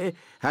Holly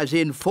has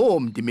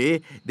informed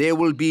me there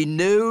will be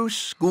no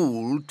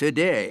school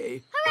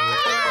today.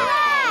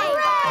 Hooray!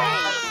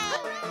 Hooray!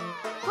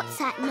 What's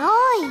that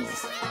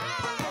noise?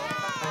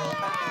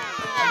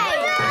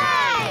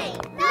 Hooray!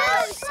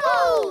 No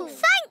school!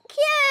 Thank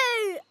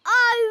you,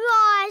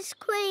 Wise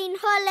Queen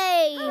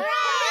Holly.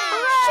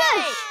 Hooray!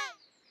 Shush!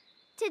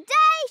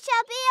 Today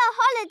shall be a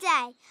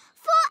holiday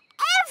for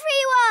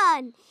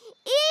everyone,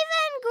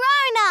 even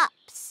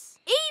grown-ups.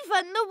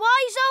 Even the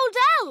wise old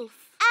elf.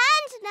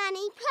 And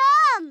Nanny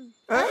Plum.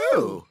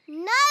 Oh.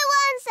 No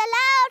one's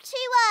allowed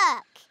to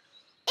work.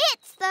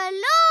 It's the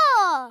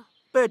law.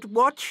 But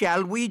what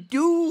shall we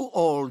do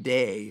all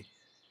day?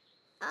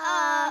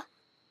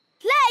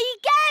 Play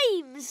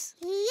games.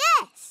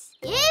 Yes,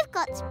 you've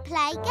got to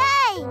play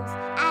games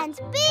and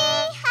be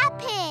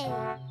happy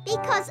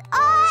because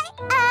I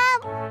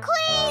am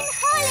Queen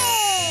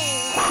Holly.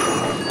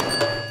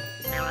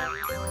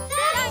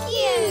 Thank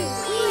you,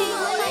 Queen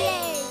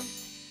Holly.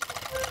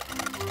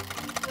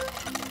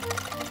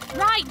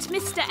 Right,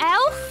 Mr.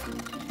 Elf.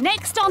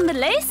 Next on the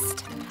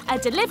list, A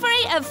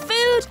delivery of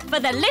food for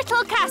the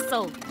little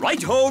castle.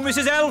 Right-ho,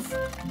 Mrs. Elf.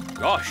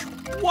 Gosh,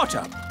 what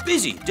a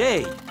busy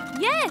day.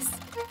 Yes,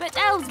 but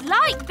elves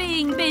like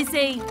being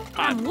busy.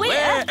 And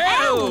we're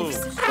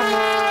elves.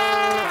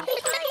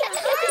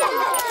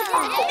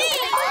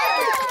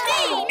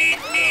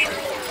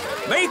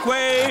 Make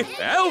way!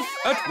 Elf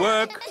at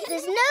work.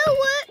 There's no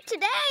work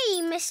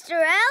today,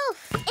 Mr.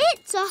 Elf.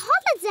 It's a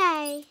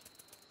holiday.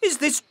 Is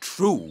this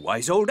true,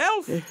 wise old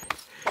elf?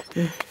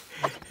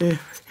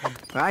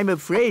 I'm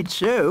afraid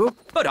so.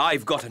 But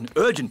I've got an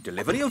urgent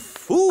delivery of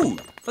food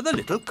for the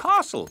little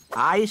castle.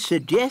 I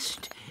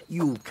suggest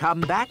you come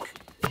back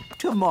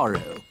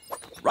tomorrow.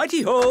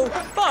 Righty-ho.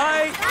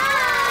 Bye.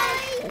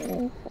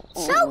 Bye.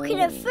 Talking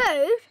of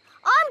food,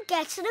 I'm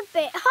getting a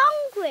bit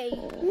hungry.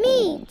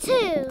 Me too.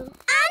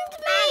 And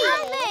me.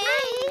 And me.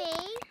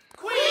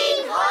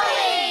 Queen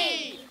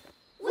Holly!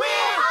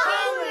 We're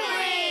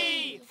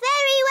hungry!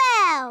 Very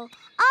well.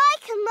 I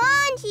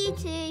command you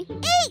to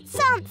eat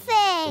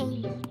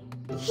something.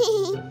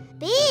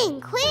 Being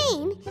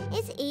queen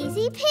is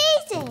easy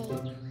peasy.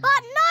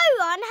 But no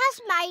one has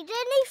made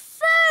any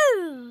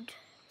food.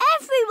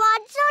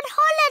 Everyone's on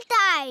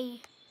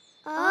holiday.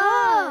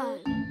 Oh.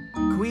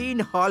 Queen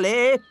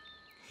Holly,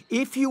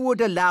 if you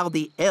would allow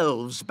the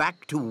elves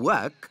back to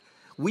work,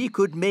 we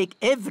could make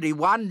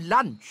everyone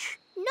lunch.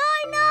 No.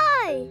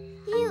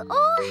 You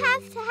all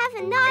have to have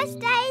a nice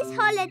day's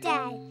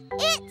holiday.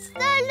 It's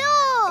the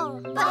law.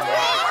 But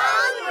we're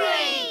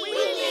hungry.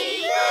 We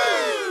need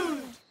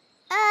food.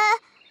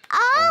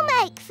 I'll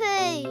make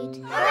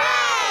food.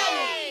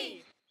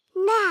 Hooray!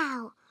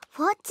 Now,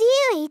 what do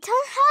you eat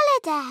on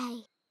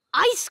holiday?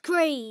 Ice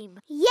cream.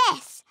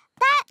 Yes,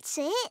 that's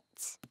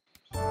it.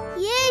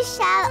 You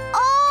shall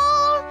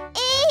all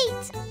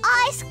eat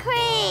ice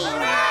cream.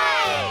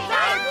 Hooray!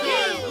 Thank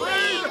you,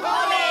 Queen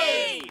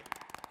Holly!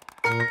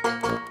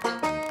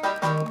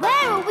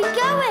 Where are we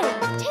going?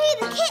 To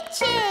the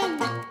kitchen.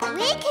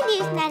 We can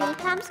use Nanny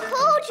Plum's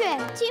cauldron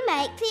to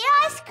make the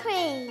ice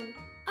cream.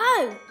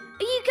 Oh,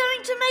 are you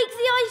going to make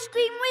the ice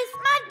cream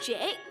with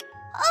magic?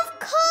 Of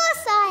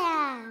course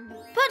I am.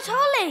 But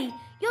Holly,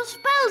 your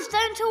spells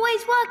don't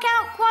always work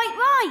out quite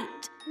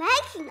right.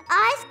 Making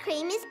ice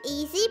cream is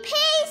easy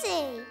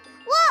peasy.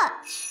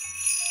 Watch.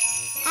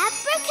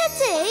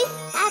 Abracadoo,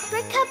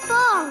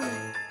 abracabong.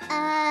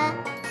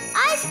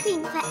 Ice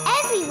cream for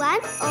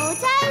everyone all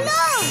day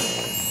long.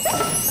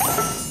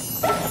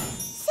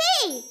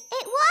 See,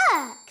 it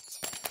worked.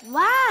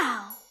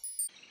 Wow.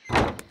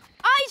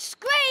 Ice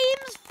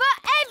creams for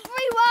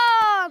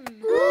everyone!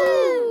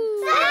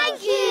 Ooh, thank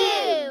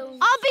you.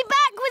 I'll be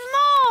back with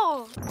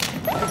more.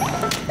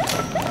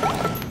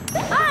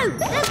 Oh,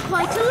 there's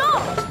quite a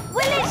lot.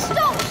 Will it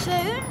stop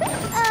soon?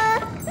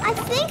 I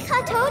think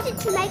I told it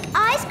to make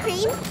ice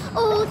cream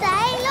all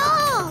day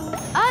long.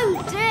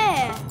 Oh,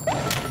 dear.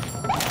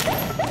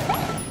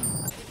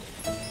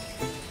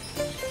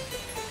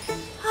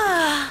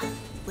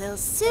 We'll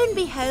soon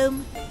be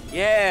home.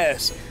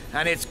 Yes,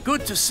 and it's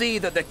good to see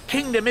that the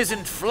kingdom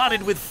isn't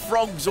flooded with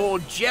frogs or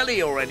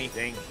jelly or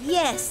anything.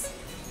 Yes,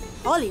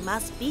 Holly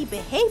must be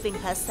behaving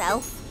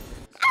herself.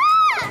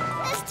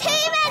 There's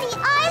too many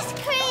ice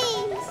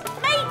creams.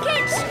 Make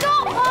it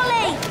stop,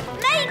 Holly!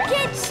 Make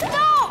it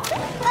stop!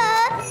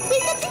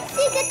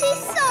 Ziggity,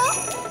 stop!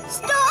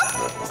 Stop!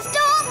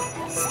 Stop!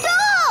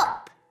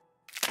 Stop!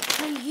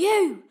 For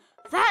you,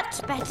 that's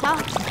better.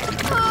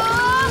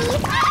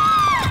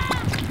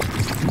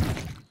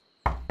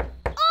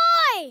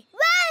 Oi!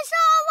 Where's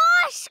our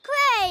ice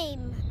cream?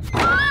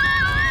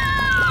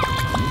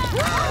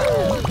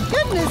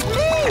 Goodness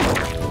me!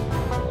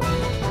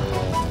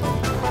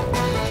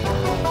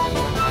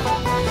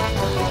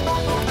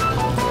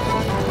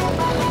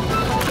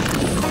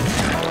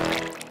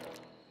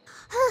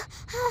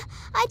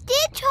 I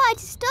did try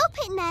to stop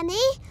it,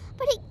 Nanny,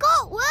 but it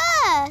got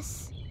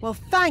worse. Well,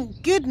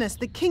 thank goodness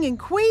the King and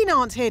Queen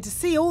aren't here to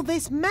see all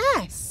this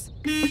mess.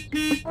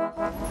 It's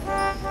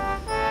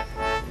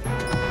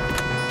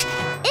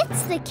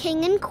the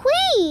King and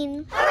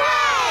Queen.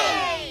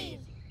 Hooray!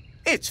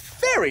 It's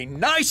very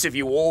nice of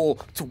you all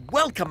to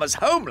welcome us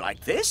home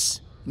like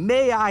this.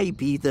 May I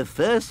be the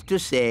first to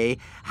say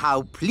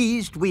how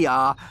pleased we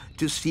are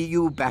to see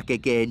you back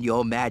again,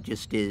 Your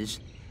Majesties.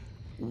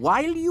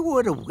 While you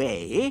were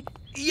away...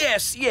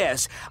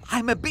 Yes.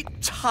 I'm a bit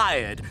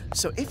tired,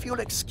 so if you'll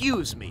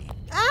excuse me.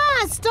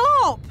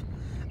 Stop!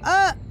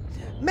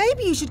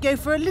 Maybe you should go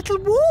for a little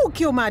walk,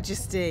 Your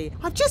Majesty.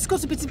 I've just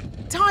got a bit of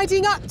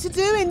tidying up to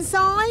do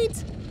inside.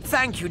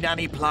 Thank you,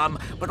 Nanny Plum,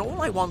 but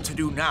all I want to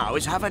do now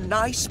is have a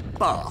nice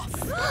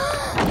bath.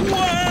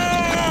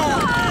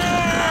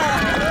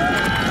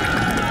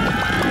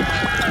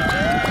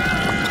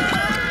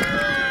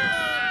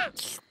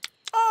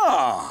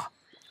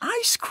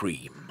 Ice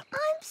cream.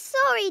 I'm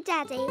sorry,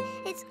 Daddy.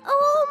 It's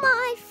all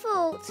my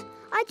fault.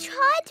 I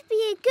tried to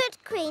be a good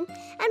queen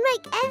and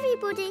make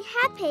everybody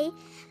happy,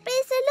 but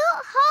it's a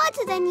lot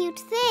harder than you'd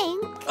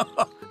think.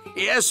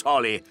 Yes,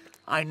 Holly,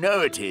 I know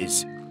it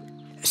is.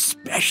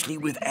 Especially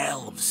with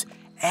elves.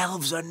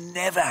 Elves are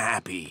never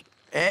happy.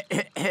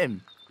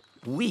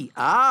 We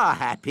are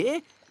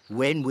happy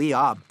when we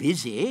are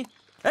busy.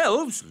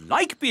 Elves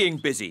like being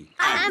busy.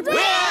 And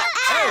we're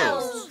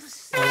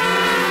elves!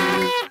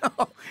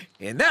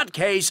 In that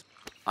case,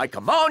 I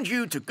command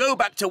you to go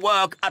back to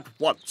work at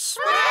once.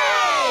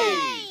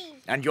 Hooray!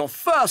 And your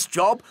first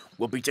job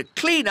will be to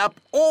clean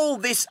up all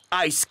this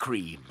ice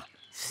cream.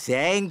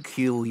 Thank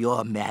you,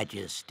 Your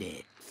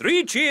Majesty.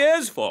 3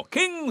 cheers for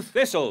King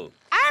Thistle.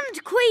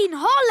 And Queen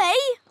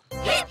Holly.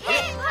 Hip,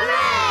 hip,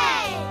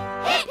 hooray!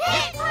 Hip,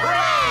 hip,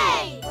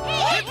 hooray!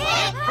 Hip,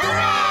 hip,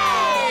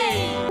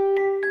 hooray!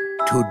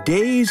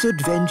 Today's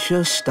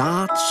adventure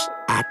starts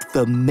at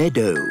the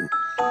meadow.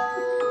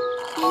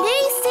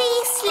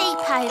 Lucy's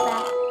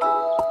sleepover.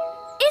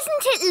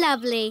 Isn't it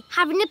lovely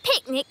having a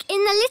picnic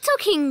in the Little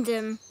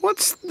Kingdom?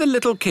 What's the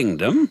Little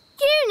Kingdom?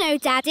 You know,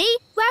 Daddy,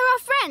 where our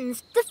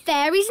friends, the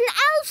fairies and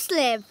elves,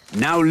 live.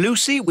 Now,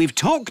 Lucy, we've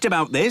talked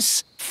about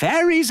this.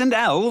 Fairies and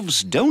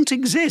elves don't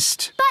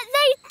exist. But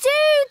they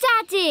do,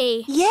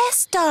 Daddy.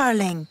 Yes,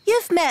 darling.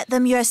 You've met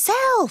them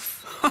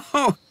yourself.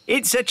 Oh,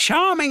 it's a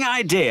charming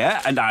idea,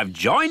 and I've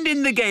joined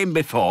in the game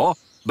before,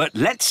 but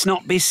let's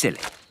not be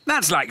silly.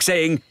 That's like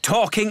saying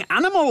talking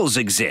animals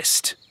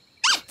exist.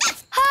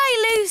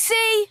 Hi,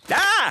 Lucy.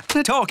 Ah,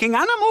 a talking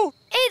animal.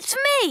 It's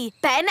me,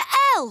 Ben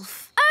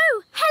Elf.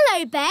 Oh,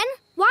 hello, Ben.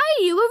 Why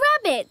are you a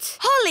rabbit?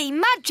 Holly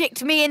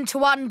magicked me into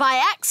one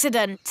by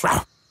accident.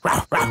 Ah!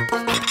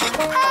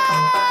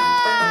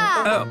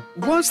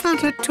 Was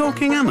that a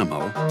talking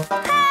animal?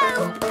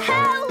 Help!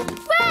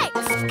 Help! Rex,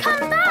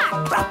 come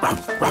back!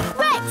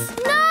 Rex,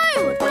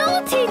 no!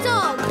 Naughty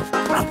dog!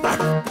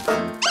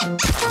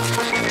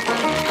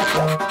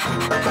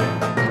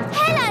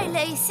 Hello,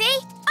 Lucy.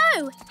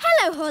 Oh,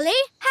 hello,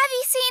 Holly. Have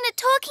you seen a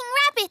talking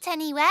rabbit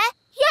anywhere?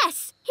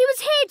 Yes, he was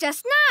here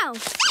just now.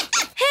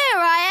 Here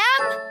I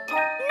am.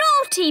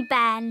 Naughty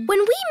Ben. When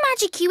we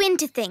magic you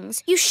into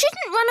things, you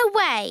shouldn't run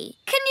away.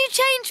 Can you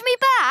change me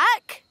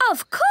back?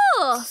 Of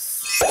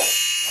course.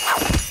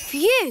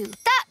 Phew,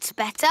 that's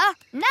better.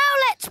 Now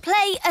let's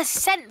play a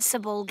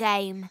sensible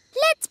game.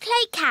 Let's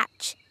play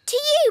catch. To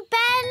you,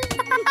 Ben.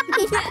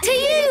 To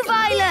you,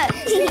 Violet.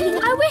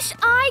 I wish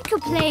I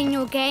could play in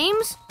your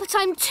games, but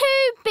I'm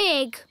too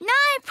big.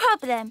 No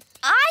problem.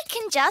 I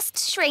can just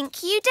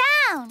shrink you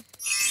down.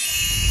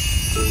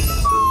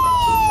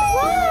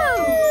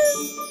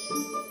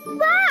 Whoa!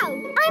 Wow,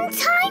 I'm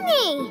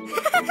tiny.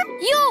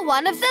 You're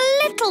one of the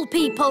little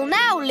people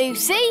now,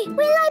 Lucy.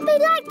 Will I be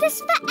like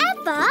this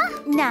forever?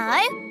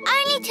 No,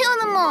 only till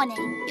the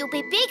morning. You'll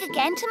be big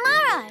again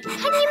tomorrow.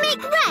 Can you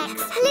make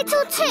Rex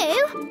little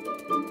too?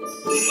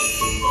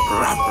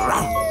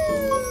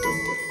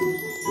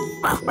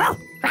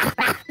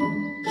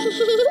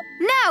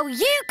 Now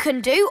you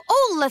can do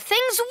all the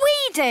things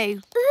we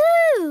do.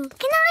 Ooh,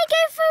 can I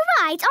go for a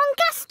ride on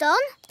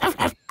Gaston?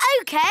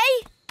 OK.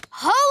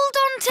 Hold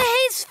on to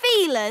his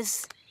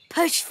feelers.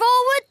 Push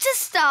forward to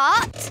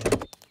start.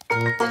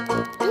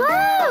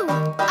 Whoa!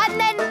 And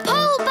then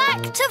pull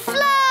back to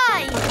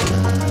fly.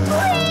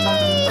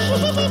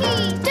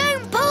 Whee!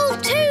 Don't pull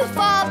too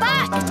far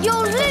back.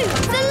 You'll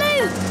lose the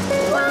loop.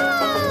 Whoa!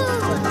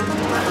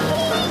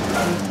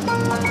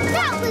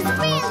 That was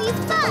really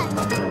fun.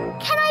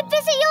 Can I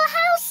visit your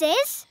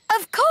houses?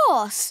 Of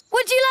course.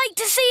 Would you like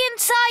to see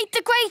inside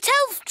the great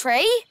elf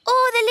tree?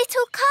 Or the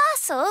little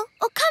castle?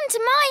 Or come to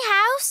my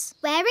house?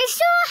 Where is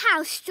your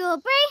house,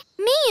 Strawberry?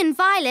 Me and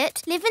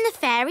Violet live in the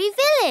fairy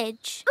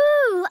village.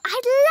 Ooh,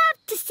 I'd love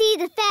to see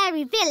the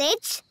fairy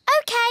village.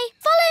 OK,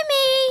 follow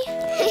me.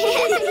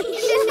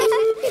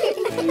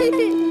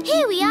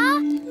 Here we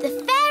are, the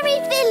fairy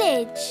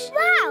village.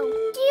 Wow,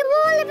 do you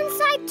all live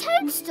inside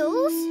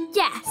toadstools?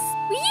 Yes,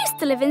 we used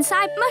to live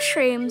inside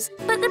mushrooms,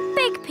 but the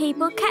big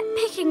people kept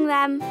picking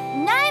them.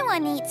 No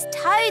one eats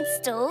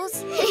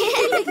toadstools.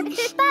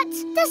 But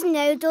there's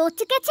no door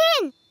to get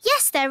in.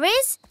 Yes, there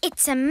is.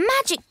 It's a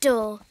magic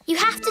door. You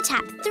have to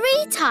tap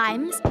 3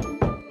 times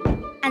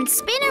and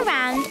spin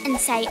around and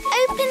say,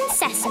 "Open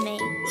Sesame."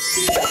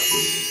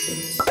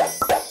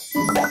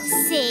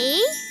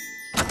 See?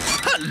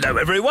 Hello,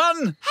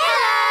 everyone.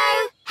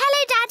 Hello.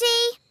 Hello,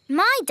 Daddy.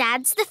 My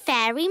dad's the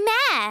fairy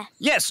mayor.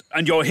 Yes,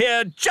 and you're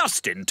here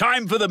just in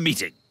time for the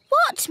meeting.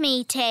 What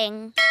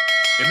meeting?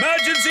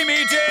 Emergency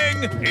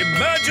meeting!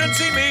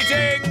 Emergency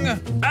meeting!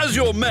 As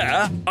your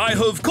mayor, I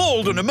have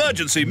called an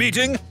emergency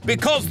meeting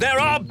because there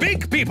are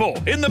big people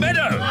in the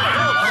meadow.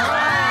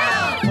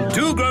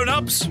 2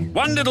 grown-ups,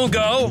 1 little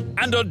girl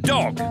and a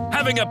dog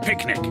having a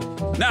picnic.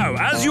 Now,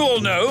 as you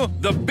all know,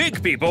 the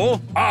big people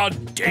are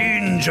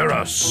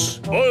dangerous.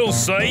 I'll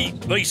say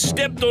they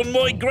stepped on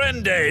my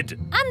granddad.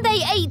 And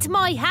they ate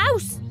my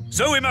house.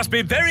 So we must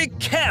be very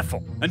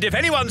careful. And if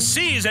anyone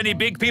sees any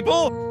big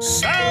people,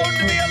 sound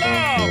the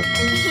alarm!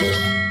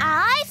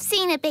 I've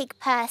seen a big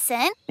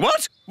person.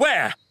 What?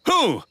 Where?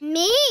 Who?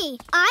 Me.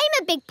 I'm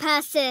a big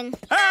person.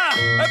 Ah!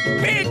 A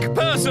big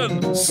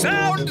person!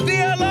 Sound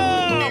the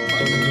alarm!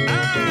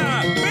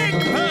 Ah!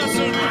 Big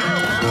person! Oh,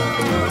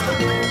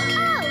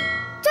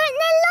 don't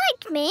they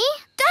like me?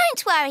 Don't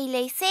Don't worry,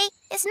 Lucy.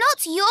 It's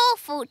not your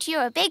fault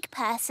you're a big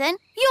person.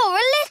 You're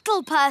a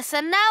little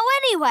person now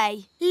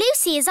anyway.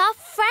 Lucy is our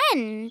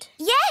friend.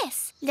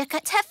 Yes, look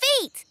at her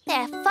feet.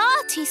 They're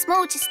far too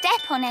small to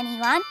step on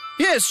anyone.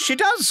 Yes, she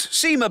does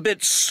seem a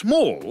bit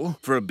small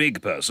for a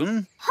big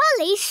person.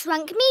 Holly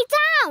shrunk me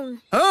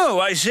down. Oh,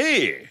 I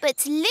see.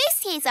 But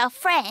Lucy is our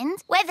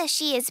friend, whether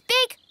she is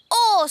big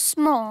or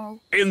small.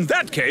 In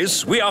that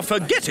case, we are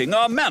forgetting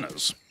our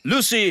manners.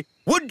 Lucy,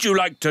 would you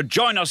like to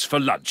join us for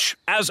lunch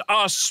as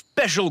our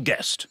special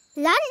guest?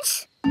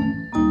 Lunch?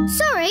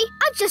 Sorry,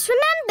 I've just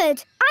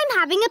remembered. I'm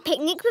having a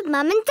picnic with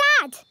Mum and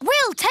Dad.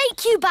 We'll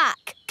take you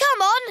back.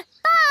 Come on.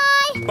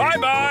 Bye.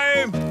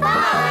 Bye-bye.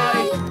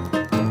 Bye.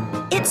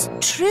 It's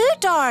true,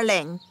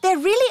 darling. There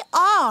really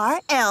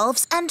are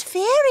elves and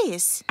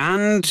fairies.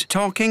 And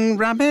talking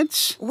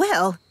rabbits?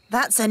 Well,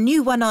 that's a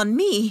new one on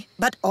me,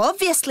 but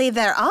obviously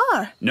there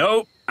are.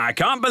 No, I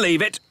can't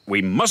believe it.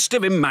 We must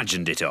have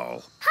imagined it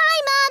all.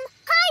 Hi, Mum.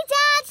 Hi,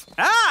 Dad.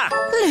 Ah!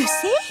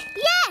 Lucy?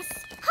 Yes,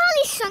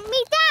 Holly shrunk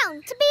me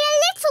down to be a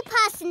little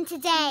person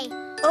today.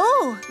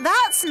 Oh,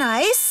 that's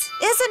nice,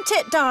 isn't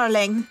it,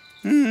 darling?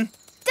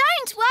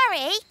 Don't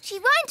worry, she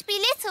won't be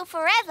little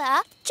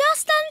forever.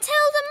 Just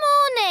until the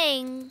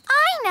morning.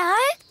 I know.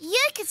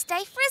 You could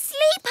stay for a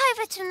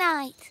sleepover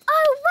tonight.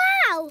 Oh,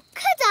 wow.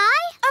 Could I?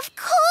 Of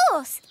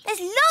course.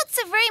 There's lots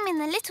of room in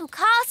the little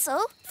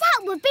castle.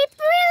 That would be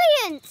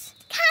brilliant.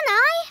 Can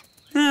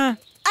I?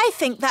 I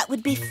think that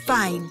would be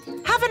fine.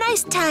 Have a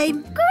nice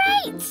time.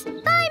 Great.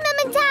 Bye, Mum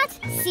and Dad.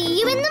 See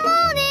you in the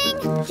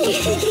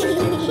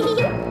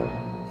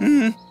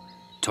morning.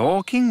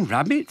 Talking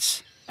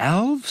rabbits?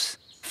 Elves?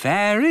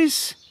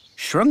 Fairies?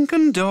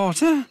 Shrunken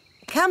daughter?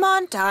 Come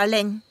on,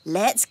 darling.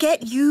 Let's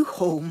get you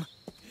home.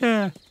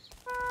 Yeah.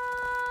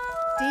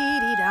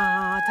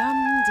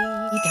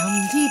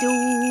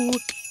 Dee-dee-da-dum-dee-dum-dee-doo.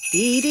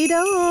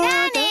 Dee-dee-da.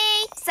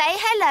 Nanny, say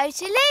hello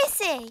to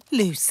Lucy.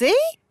 Lucy?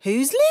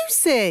 Who's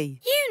Lucy?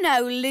 You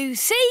know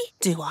Lucy.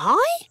 Do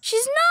I?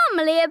 She's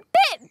normally a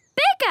bit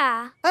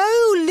bigger.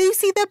 Oh,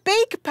 Lucy the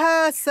big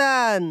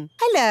person.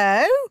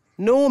 Hello.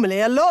 Normally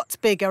a lot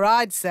bigger,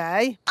 I'd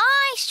say.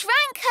 I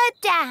shrank her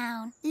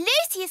down.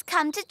 Lucy has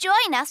come to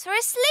join us for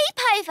a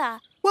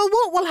sleepover. Well,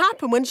 what will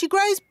happen when she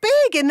grows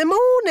big in the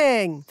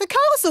morning? The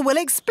castle will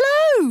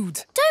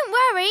explode. Don't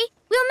worry.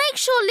 We'll make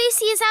sure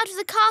Lucy is out of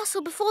the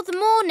castle before the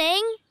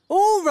morning.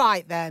 All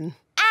right, then.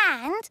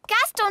 And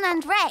Gaston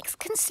and Rex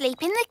can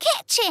sleep in the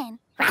kitchen.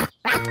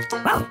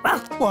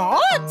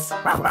 What?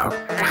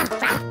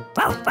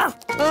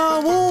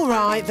 Oh, all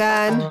right,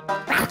 then.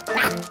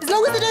 As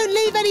long as they don't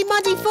leave any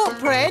muddy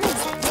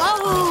footprints.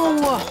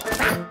 Oh!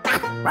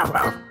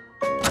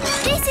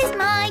 This is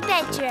my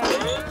bedroom.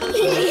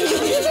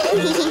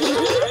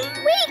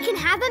 We can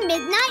have a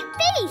midnight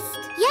feast.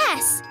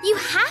 Yes, you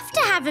have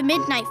to have a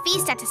midnight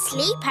feast at a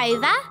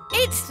sleepover.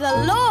 It's the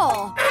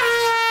law.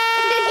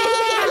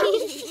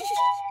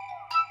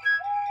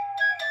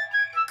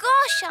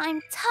 Gosh,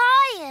 I'm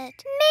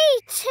tired.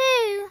 Me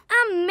too.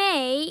 And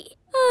me.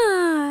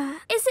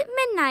 Is it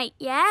midnight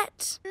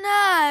yet?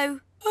 No.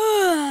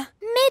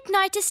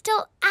 Midnight is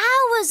still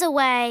hours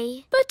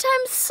away. But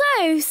I'm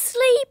so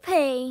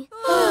sleepy.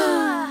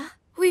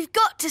 We've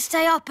got to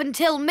stay up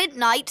until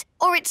midnight,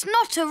 or it's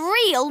not a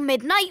real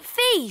midnight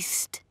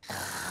feast.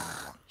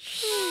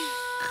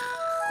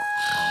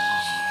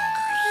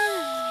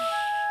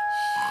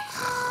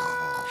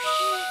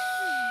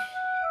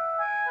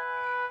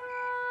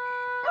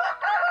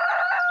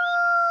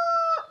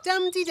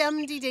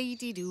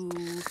 Dum-dee-dum-dee-dee-dee-doo,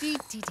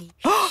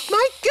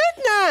 my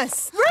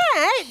goodness!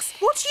 Rex,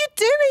 what are you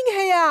doing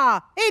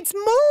here? It's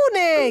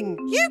morning.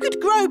 You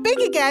could grow big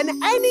again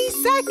any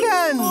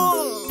second.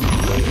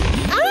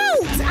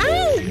 Out!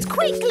 Out!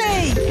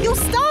 Quickly! You're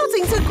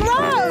starting to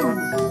grow.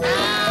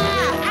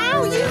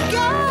 Out you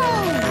go!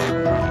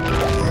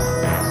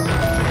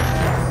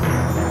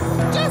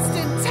 Just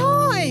in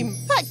time.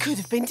 That could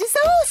have been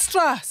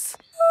disastrous.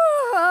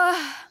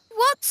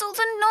 What's all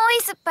the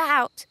noise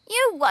about?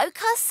 You woke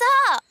us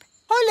up.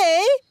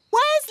 Holly,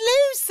 where's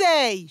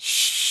Lucy?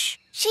 Shh.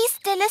 She's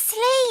still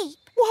asleep.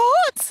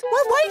 What?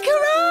 Well, wake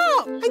her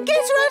up and get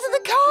her out of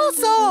the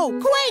castle!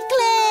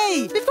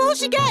 Quickly! Before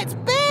she gets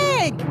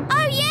big!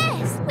 Oh,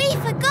 yes, we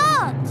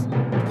forgot.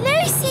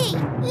 Lucy!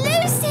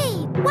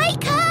 Lucy!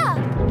 Wake up!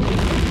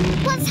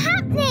 What's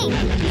happening?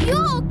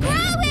 You're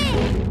growing!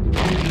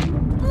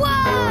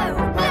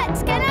 Whoa!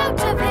 Let's get out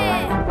of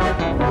here!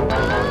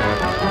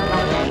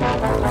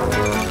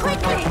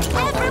 Quickly,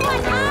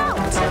 everyone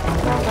out!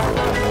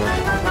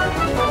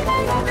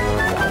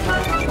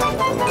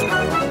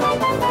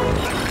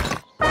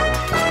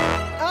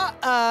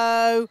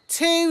 Uh-oh,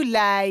 too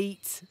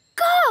late.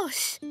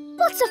 Gosh,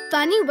 what a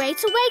funny way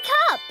to wake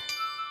up.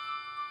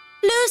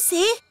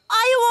 Lucy,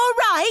 are you all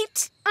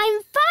right?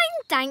 I'm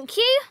fine, thank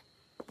you.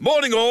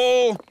 Morning,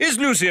 all. Is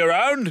Lucy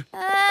around?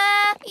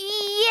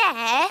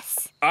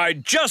 Yes. I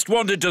just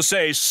wanted to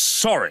say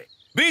sorry.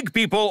 Big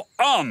people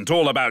aren't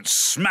all about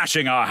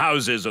smashing our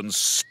houses and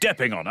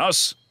stepping on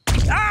us.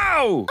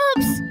 Ow!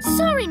 Oops,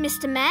 sorry,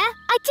 Mr. Mayor.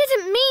 I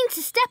didn't mean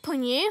to step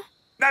on you.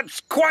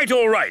 That's quite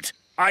all right.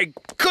 I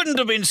couldn't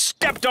have been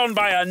stepped on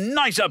by a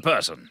nicer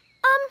person.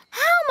 How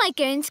am I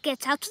going to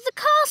get out of the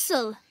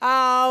castle?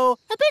 Oh,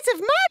 a bit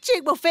of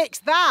magic will fix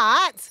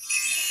that.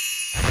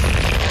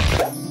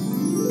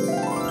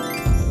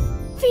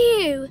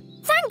 Phew!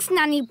 Thanks,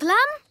 Nanny Plum.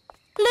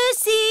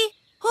 Lucy,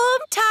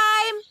 home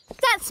time.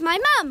 That's my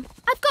mum.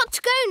 I've got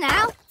to go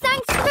now.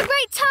 Thanks for the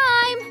great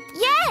time.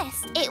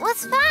 Yes, it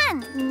was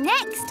fun.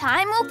 Next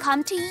time we'll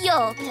come to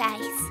your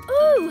place.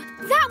 Ooh,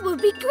 that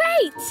would be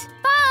great.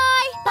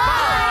 Bye.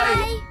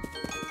 Bye.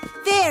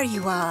 There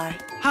you are.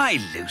 Hi,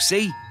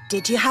 Lucy.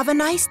 Did you have a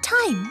nice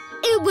time?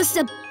 It was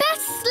the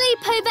best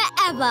sleepover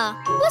ever,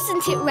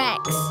 wasn't it,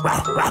 Rex?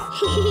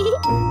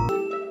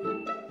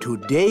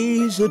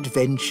 Today's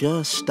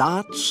adventure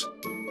starts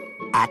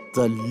at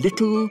the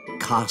little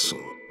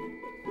castle.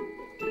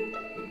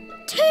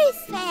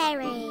 Tooth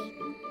Fairy.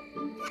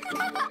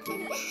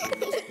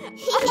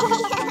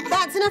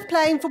 That's enough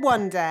playing for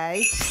one day.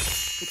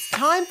 It's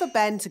time for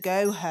Ben to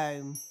go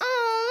home.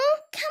 Oh,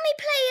 can we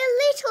play a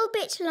little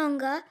bit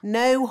longer?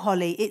 No,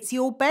 Holly, it's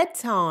your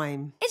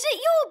bedtime. Is it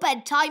your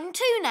bedtime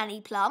too, Nanny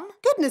Plum?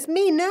 Goodness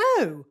me,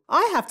 no.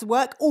 I have to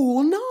work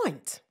all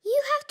night.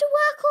 You have to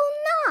work all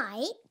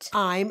night?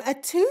 I'm a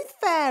tooth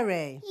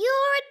fairy.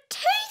 You're a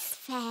tooth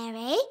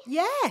fairy?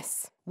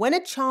 Yes. When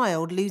a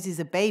child loses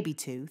a baby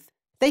tooth,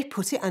 they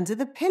put it under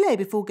the pillow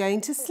before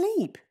going to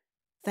sleep.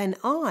 Then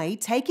I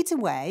take it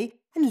away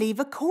and leave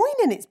a coin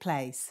in its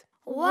place.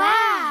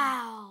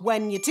 Wow!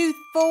 When your tooth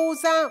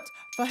falls out,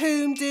 for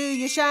whom do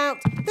you shout?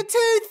 The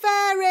Tooth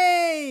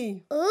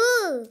Fairy!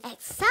 Ooh,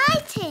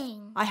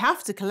 exciting. I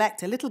have to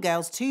collect a little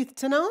girl's tooth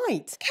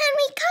tonight. Can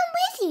we come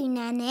with you,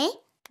 Nanny?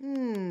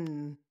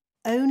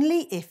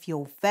 Only if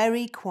you're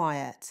very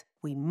quiet.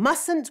 We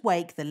mustn't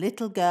wake the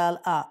little girl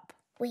up.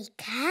 We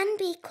can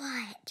be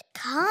quiet,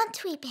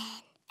 can't we,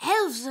 Ben?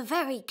 Elves are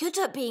very good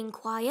at being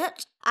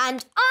quiet.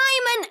 And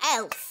I'm an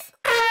elf.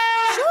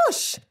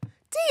 Shush!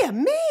 Dear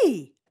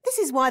me! This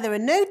is why there are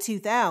no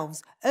tooth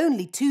elves,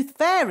 only tooth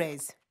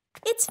fairies.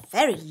 It's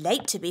very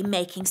late to be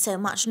making so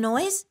much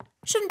noise.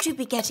 Shouldn't you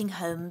be getting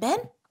home,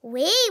 Ben?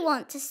 We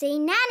want to see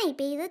Nanny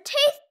be the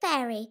Tooth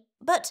Fairy.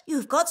 But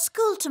you've got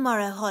school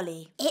tomorrow,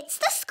 Holly. It's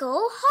the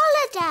school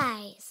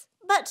holidays.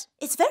 But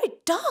it's very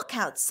dark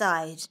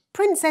outside.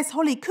 Princess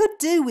Holly could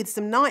do with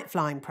some night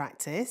flying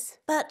practice.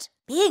 But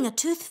being a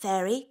tooth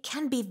fairy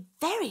can be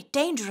very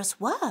dangerous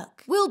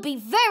work. We'll be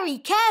very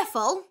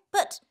careful.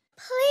 But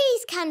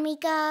Please, can we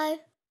go?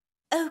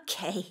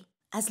 OK,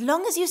 as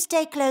long as you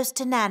stay close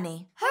to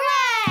Nanny.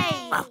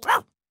 Hooray!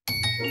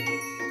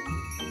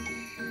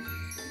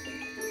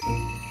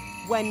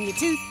 When your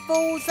tooth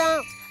falls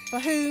out, for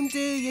whom do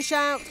you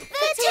shout?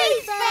 The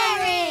Tooth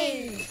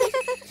Fairy!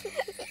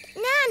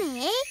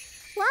 Nanny,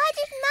 why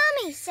did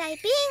Mummy say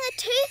being a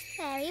Tooth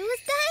Fairy was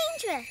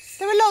dangerous?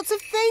 There are lots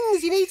of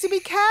things you need to be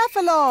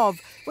careful of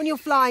when you're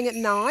flying at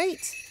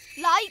night.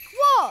 Like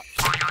what?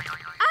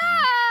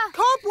 Ah!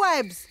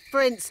 Cobwebs,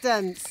 for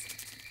instance.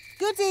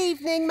 Good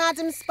evening,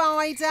 Madam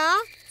Spider.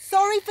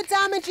 Sorry for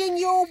damaging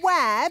your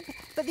web,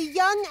 but the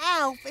young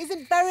elf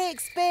isn't very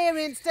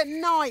experienced at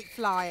night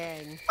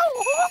flying.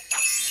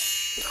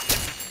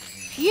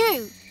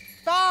 Phew!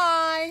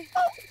 Bye.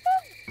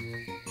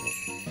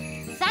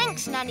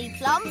 Thanks, Nanny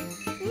Plum.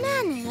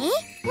 Nanny,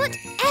 what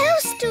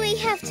else do we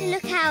have to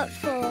look out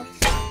for?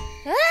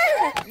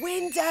 Ah,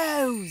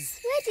 Windows.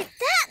 where did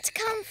that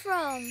come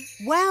from?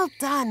 Well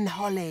done,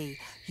 Holly.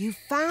 You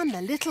found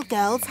the little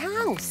girl's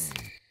house.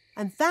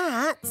 And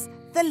that's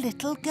the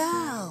little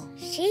girl.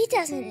 She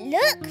doesn't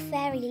look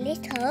very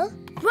little.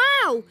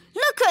 Wow!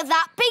 Look at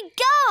that big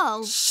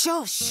girl!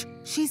 Shush!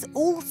 She's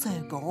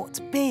also got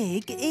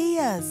big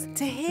ears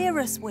to hear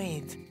us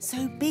with.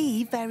 So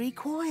be very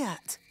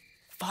quiet.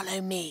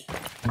 Follow me.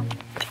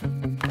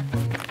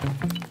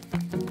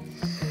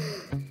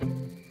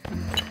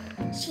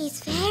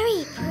 She's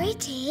very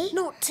pretty.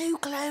 Not too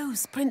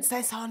close,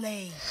 Princess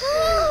Holly.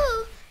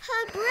 Oh,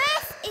 her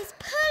breath is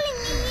pulling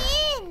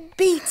me in.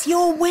 Beat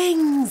your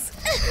wings.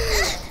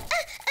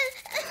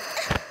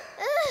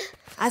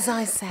 As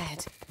I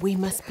said, we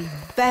must be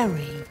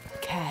very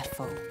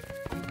careful.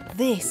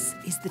 This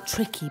is the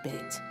tricky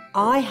bit.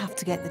 I have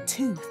to get the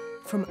tooth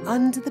from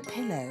under the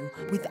pillow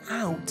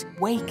without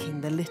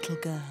waking the little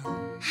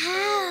girl.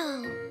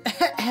 How?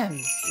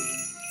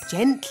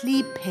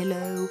 Gently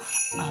pillow,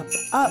 up,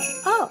 up,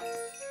 up.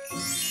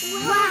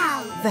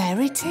 Wow!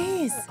 There it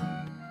is.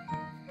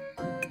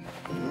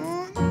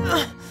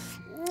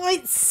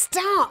 It's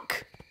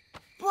stuck.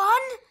 1,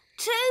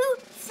 2,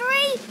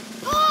 3,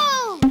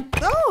 pull!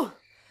 Oh,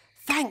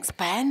 thanks,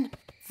 Ben.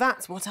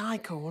 That's what I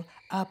call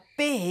a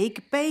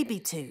big baby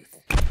tooth.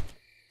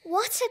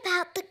 What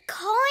about the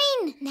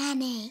coin,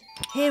 Nanny?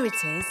 Here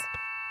it is.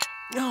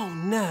 Oh,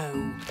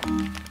 no.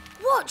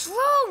 What's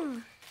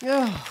wrong?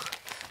 Oh,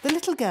 the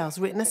little girl's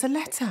written us a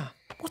letter.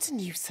 What a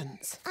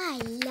nuisance. I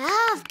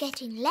love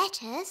getting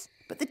letters.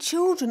 But the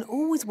children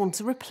always want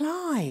a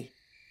reply.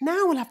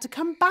 Now we'll have to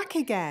come back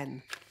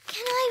again.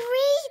 Can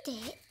I read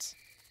it?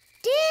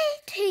 Dear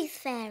Tooth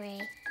Fairy,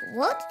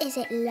 What is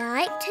it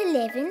like to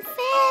live in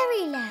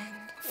fairyland?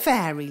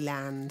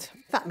 Fairyland.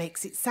 That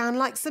makes it sound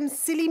like some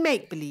silly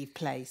make-believe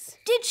place.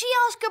 Did she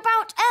ask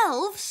about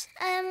elves?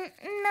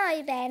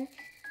 No, Ben.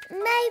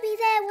 Maybe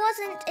there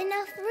wasn't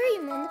enough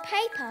room on the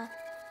paper.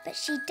 But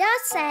she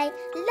does say,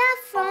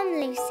 love from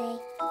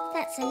Lucy.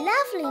 That's a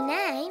lovely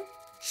name.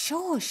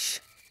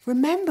 Shush.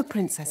 Remember,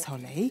 Princess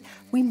Holly,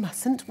 we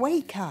mustn't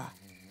wake her.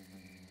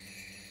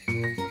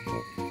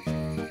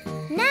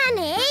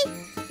 Nanny,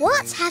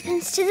 what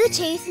happens to the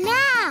tooth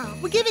now?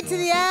 We'll give it to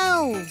the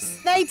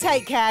elves. They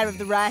take care of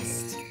the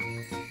rest.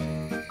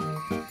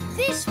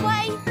 This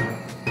way.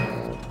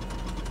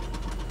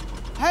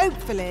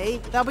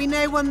 Hopefully, there'll be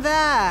no one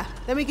there.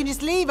 Then we can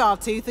just leave our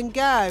tooth and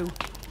go.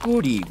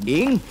 Good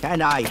evening.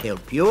 Can I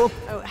help you?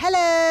 Oh,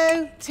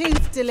 hello.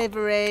 Tooth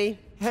delivery.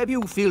 Have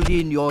you filled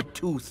in your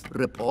tooth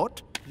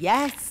report?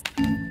 Yes.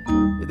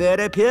 There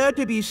appear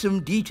to be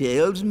some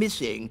details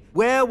missing.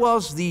 Where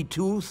was the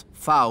tooth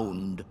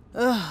found?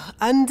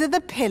 Under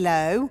the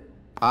pillow.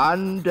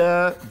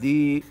 Under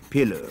the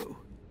pillow.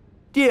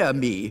 Dear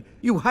me,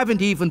 you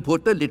haven't even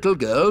put the little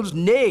girl's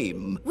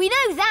name. We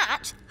know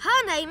that.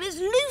 Her name is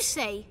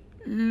Lucy.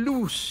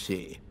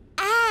 Lucy.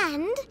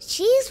 And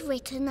she's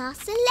written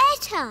us a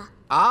letter.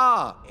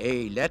 Ah,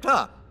 a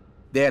letter.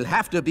 There'll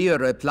have to be a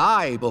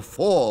reply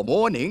before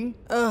morning.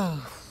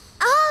 Oh.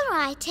 I'll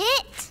write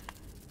it.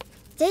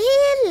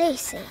 Dear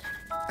Lucy,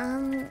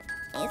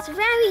 it's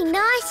very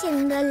nice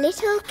in the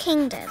little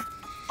kingdom.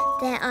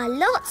 There are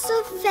lots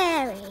of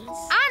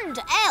fairies. And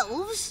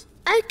elves.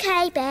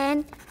 OK,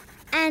 Ben.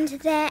 And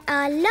there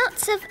are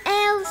lots of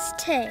elves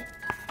too.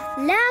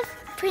 Love,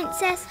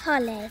 Princess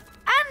Holly.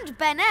 And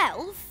Ben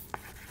Elf.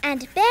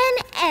 And Ben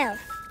Elf.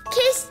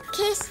 Kiss,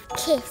 kiss,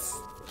 kiss.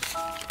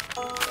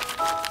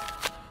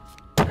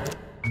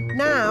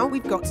 Now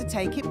we've got to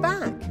take it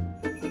back.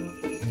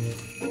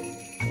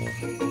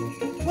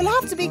 We'll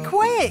have to be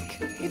quick.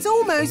 It's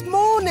almost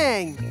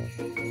morning.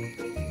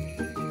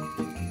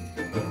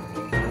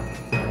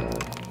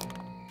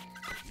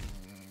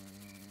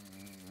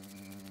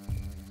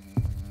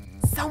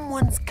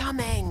 Someone's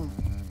coming.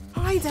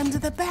 Hide under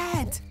the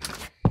bed.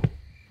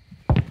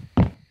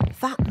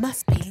 That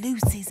must be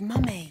Lucy's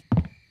mummy.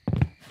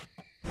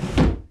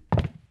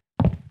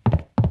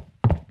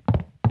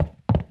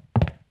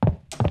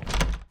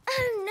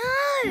 Oh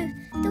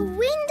no! The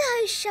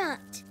window's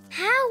shut.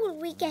 How will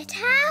we get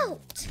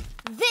out?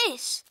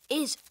 This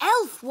is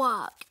elf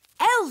work.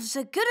 Elves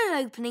are good at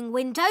opening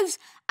windows,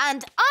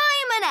 and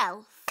I'm an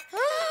elf.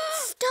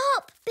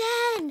 Stop,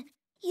 Ben.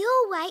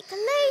 You'll wake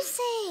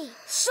Lucy.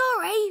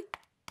 Sorry.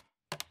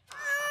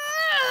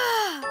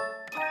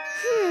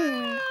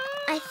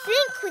 I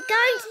think we're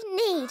going to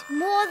need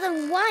more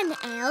than one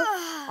elf.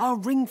 I'll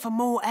ring for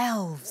more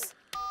elves.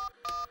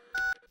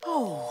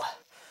 Oh,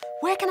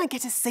 where can I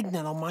get a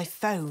signal on my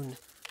phone?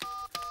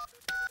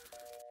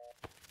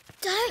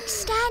 Don't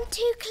stand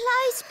too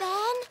close,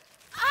 Ben.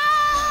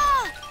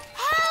 Ah!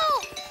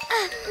 Help!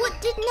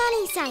 What did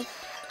Nanny say?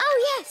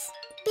 Oh, yes.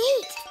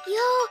 Beat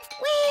your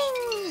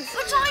wings.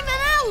 But I'm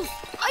an elf.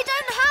 I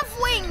don't have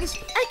wings.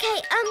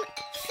 OK,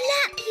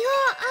 flap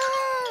your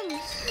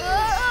arms.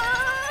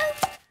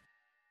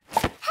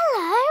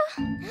 Hello.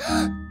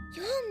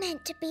 You're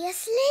meant to be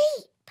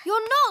asleep.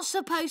 You're not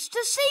supposed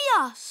to see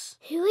us.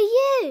 Who are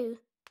you?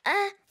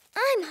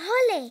 I'm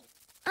Holly.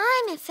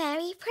 I'm a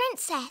fairy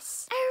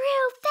princess. A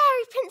real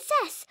fairy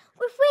princess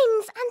with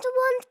wings and a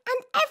wand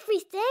and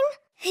everything.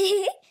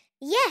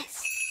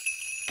 Yes.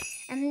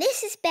 And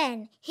this is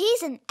Ben.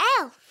 He's an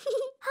elf.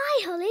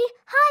 Hi, Holly.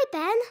 Hi,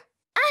 Ben.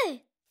 Oh,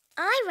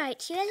 I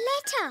wrote you a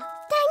letter.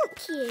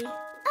 Thank you.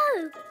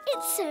 Oh,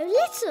 it's so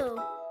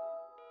little.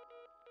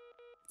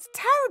 It's a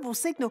terrible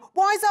signal.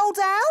 Wise old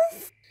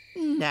elf?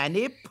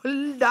 Nanny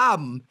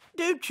Plum,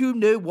 don't you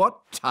know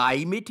what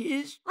time it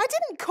is? I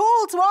didn't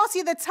call to ask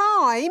you the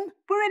time.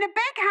 We're in a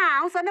big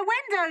house and the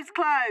window's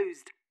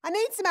closed. I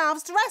need some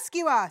elves to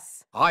rescue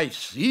us. I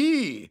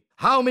see.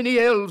 How many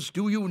elves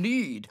do you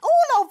need?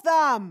 All of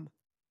them.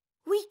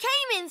 We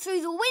came in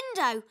through the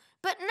window,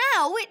 but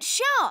now it's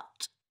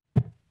shut.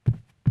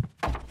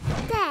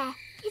 There,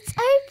 it's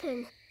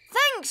open.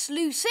 Thanks,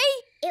 Lucy.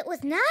 It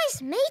was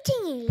nice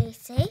meeting you,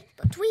 Lucy,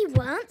 but we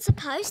weren't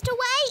supposed to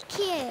wake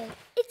you.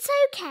 It's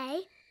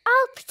OK.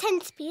 I'll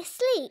pretend to be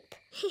asleep.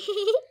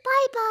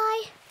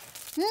 Bye-bye.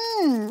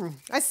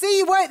 I see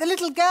you woke the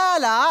little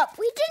girl up.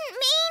 We didn't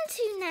mean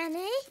to,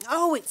 Nanny.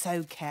 Oh, it's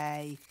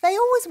OK. They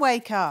always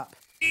wake up.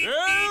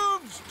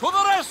 Elves to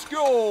the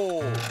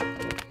rescue!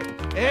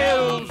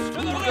 Elves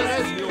to the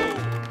rescue!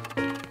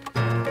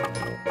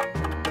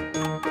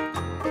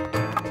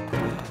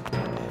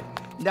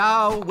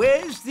 Now,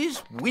 where's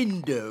this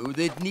window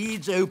that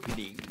needs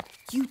opening?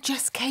 You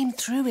just came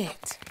through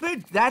it.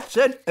 But that's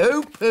an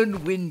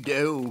open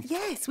window.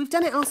 Yes, we've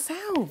done it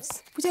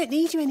ourselves. We don't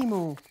need you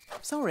anymore.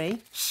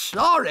 Sorry.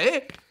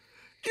 Sorry?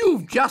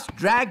 You've just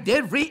dragged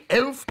every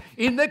elf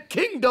in the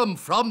kingdom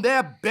from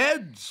their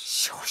beds.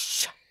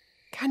 Shush.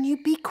 Can you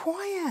be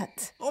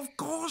quiet? Of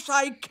course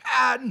I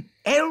can.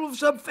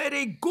 Elves are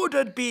very good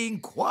at being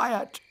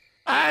quiet.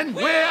 And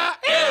we're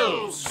elves!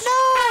 elves! No!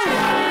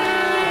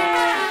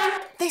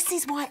 This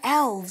is why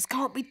elves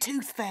can't be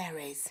tooth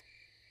fairies.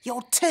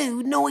 You're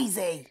too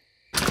noisy.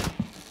 Are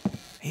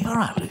you all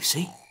right,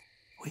 Lucy?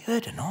 We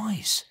heard a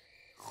noise.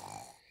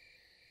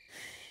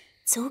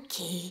 It's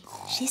okay.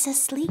 She's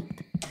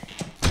asleep.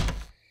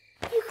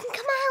 You can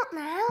come out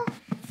now.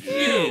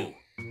 Phew!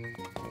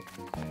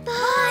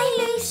 Bye,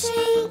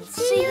 Lucy.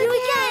 See you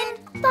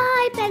again.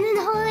 Bye, Ben and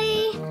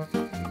Holly.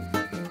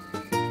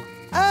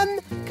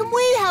 Can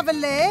we have a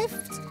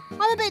lift?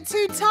 I'm a bit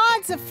too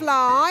tired to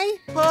fly.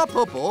 Hop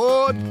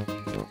aboard.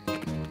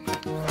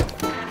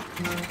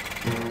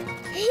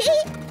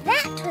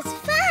 That was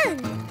fun.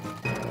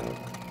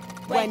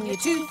 When your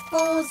tooth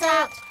falls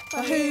out,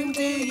 for whom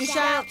do you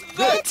shout?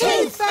 The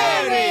Tooth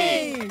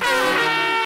Fairy!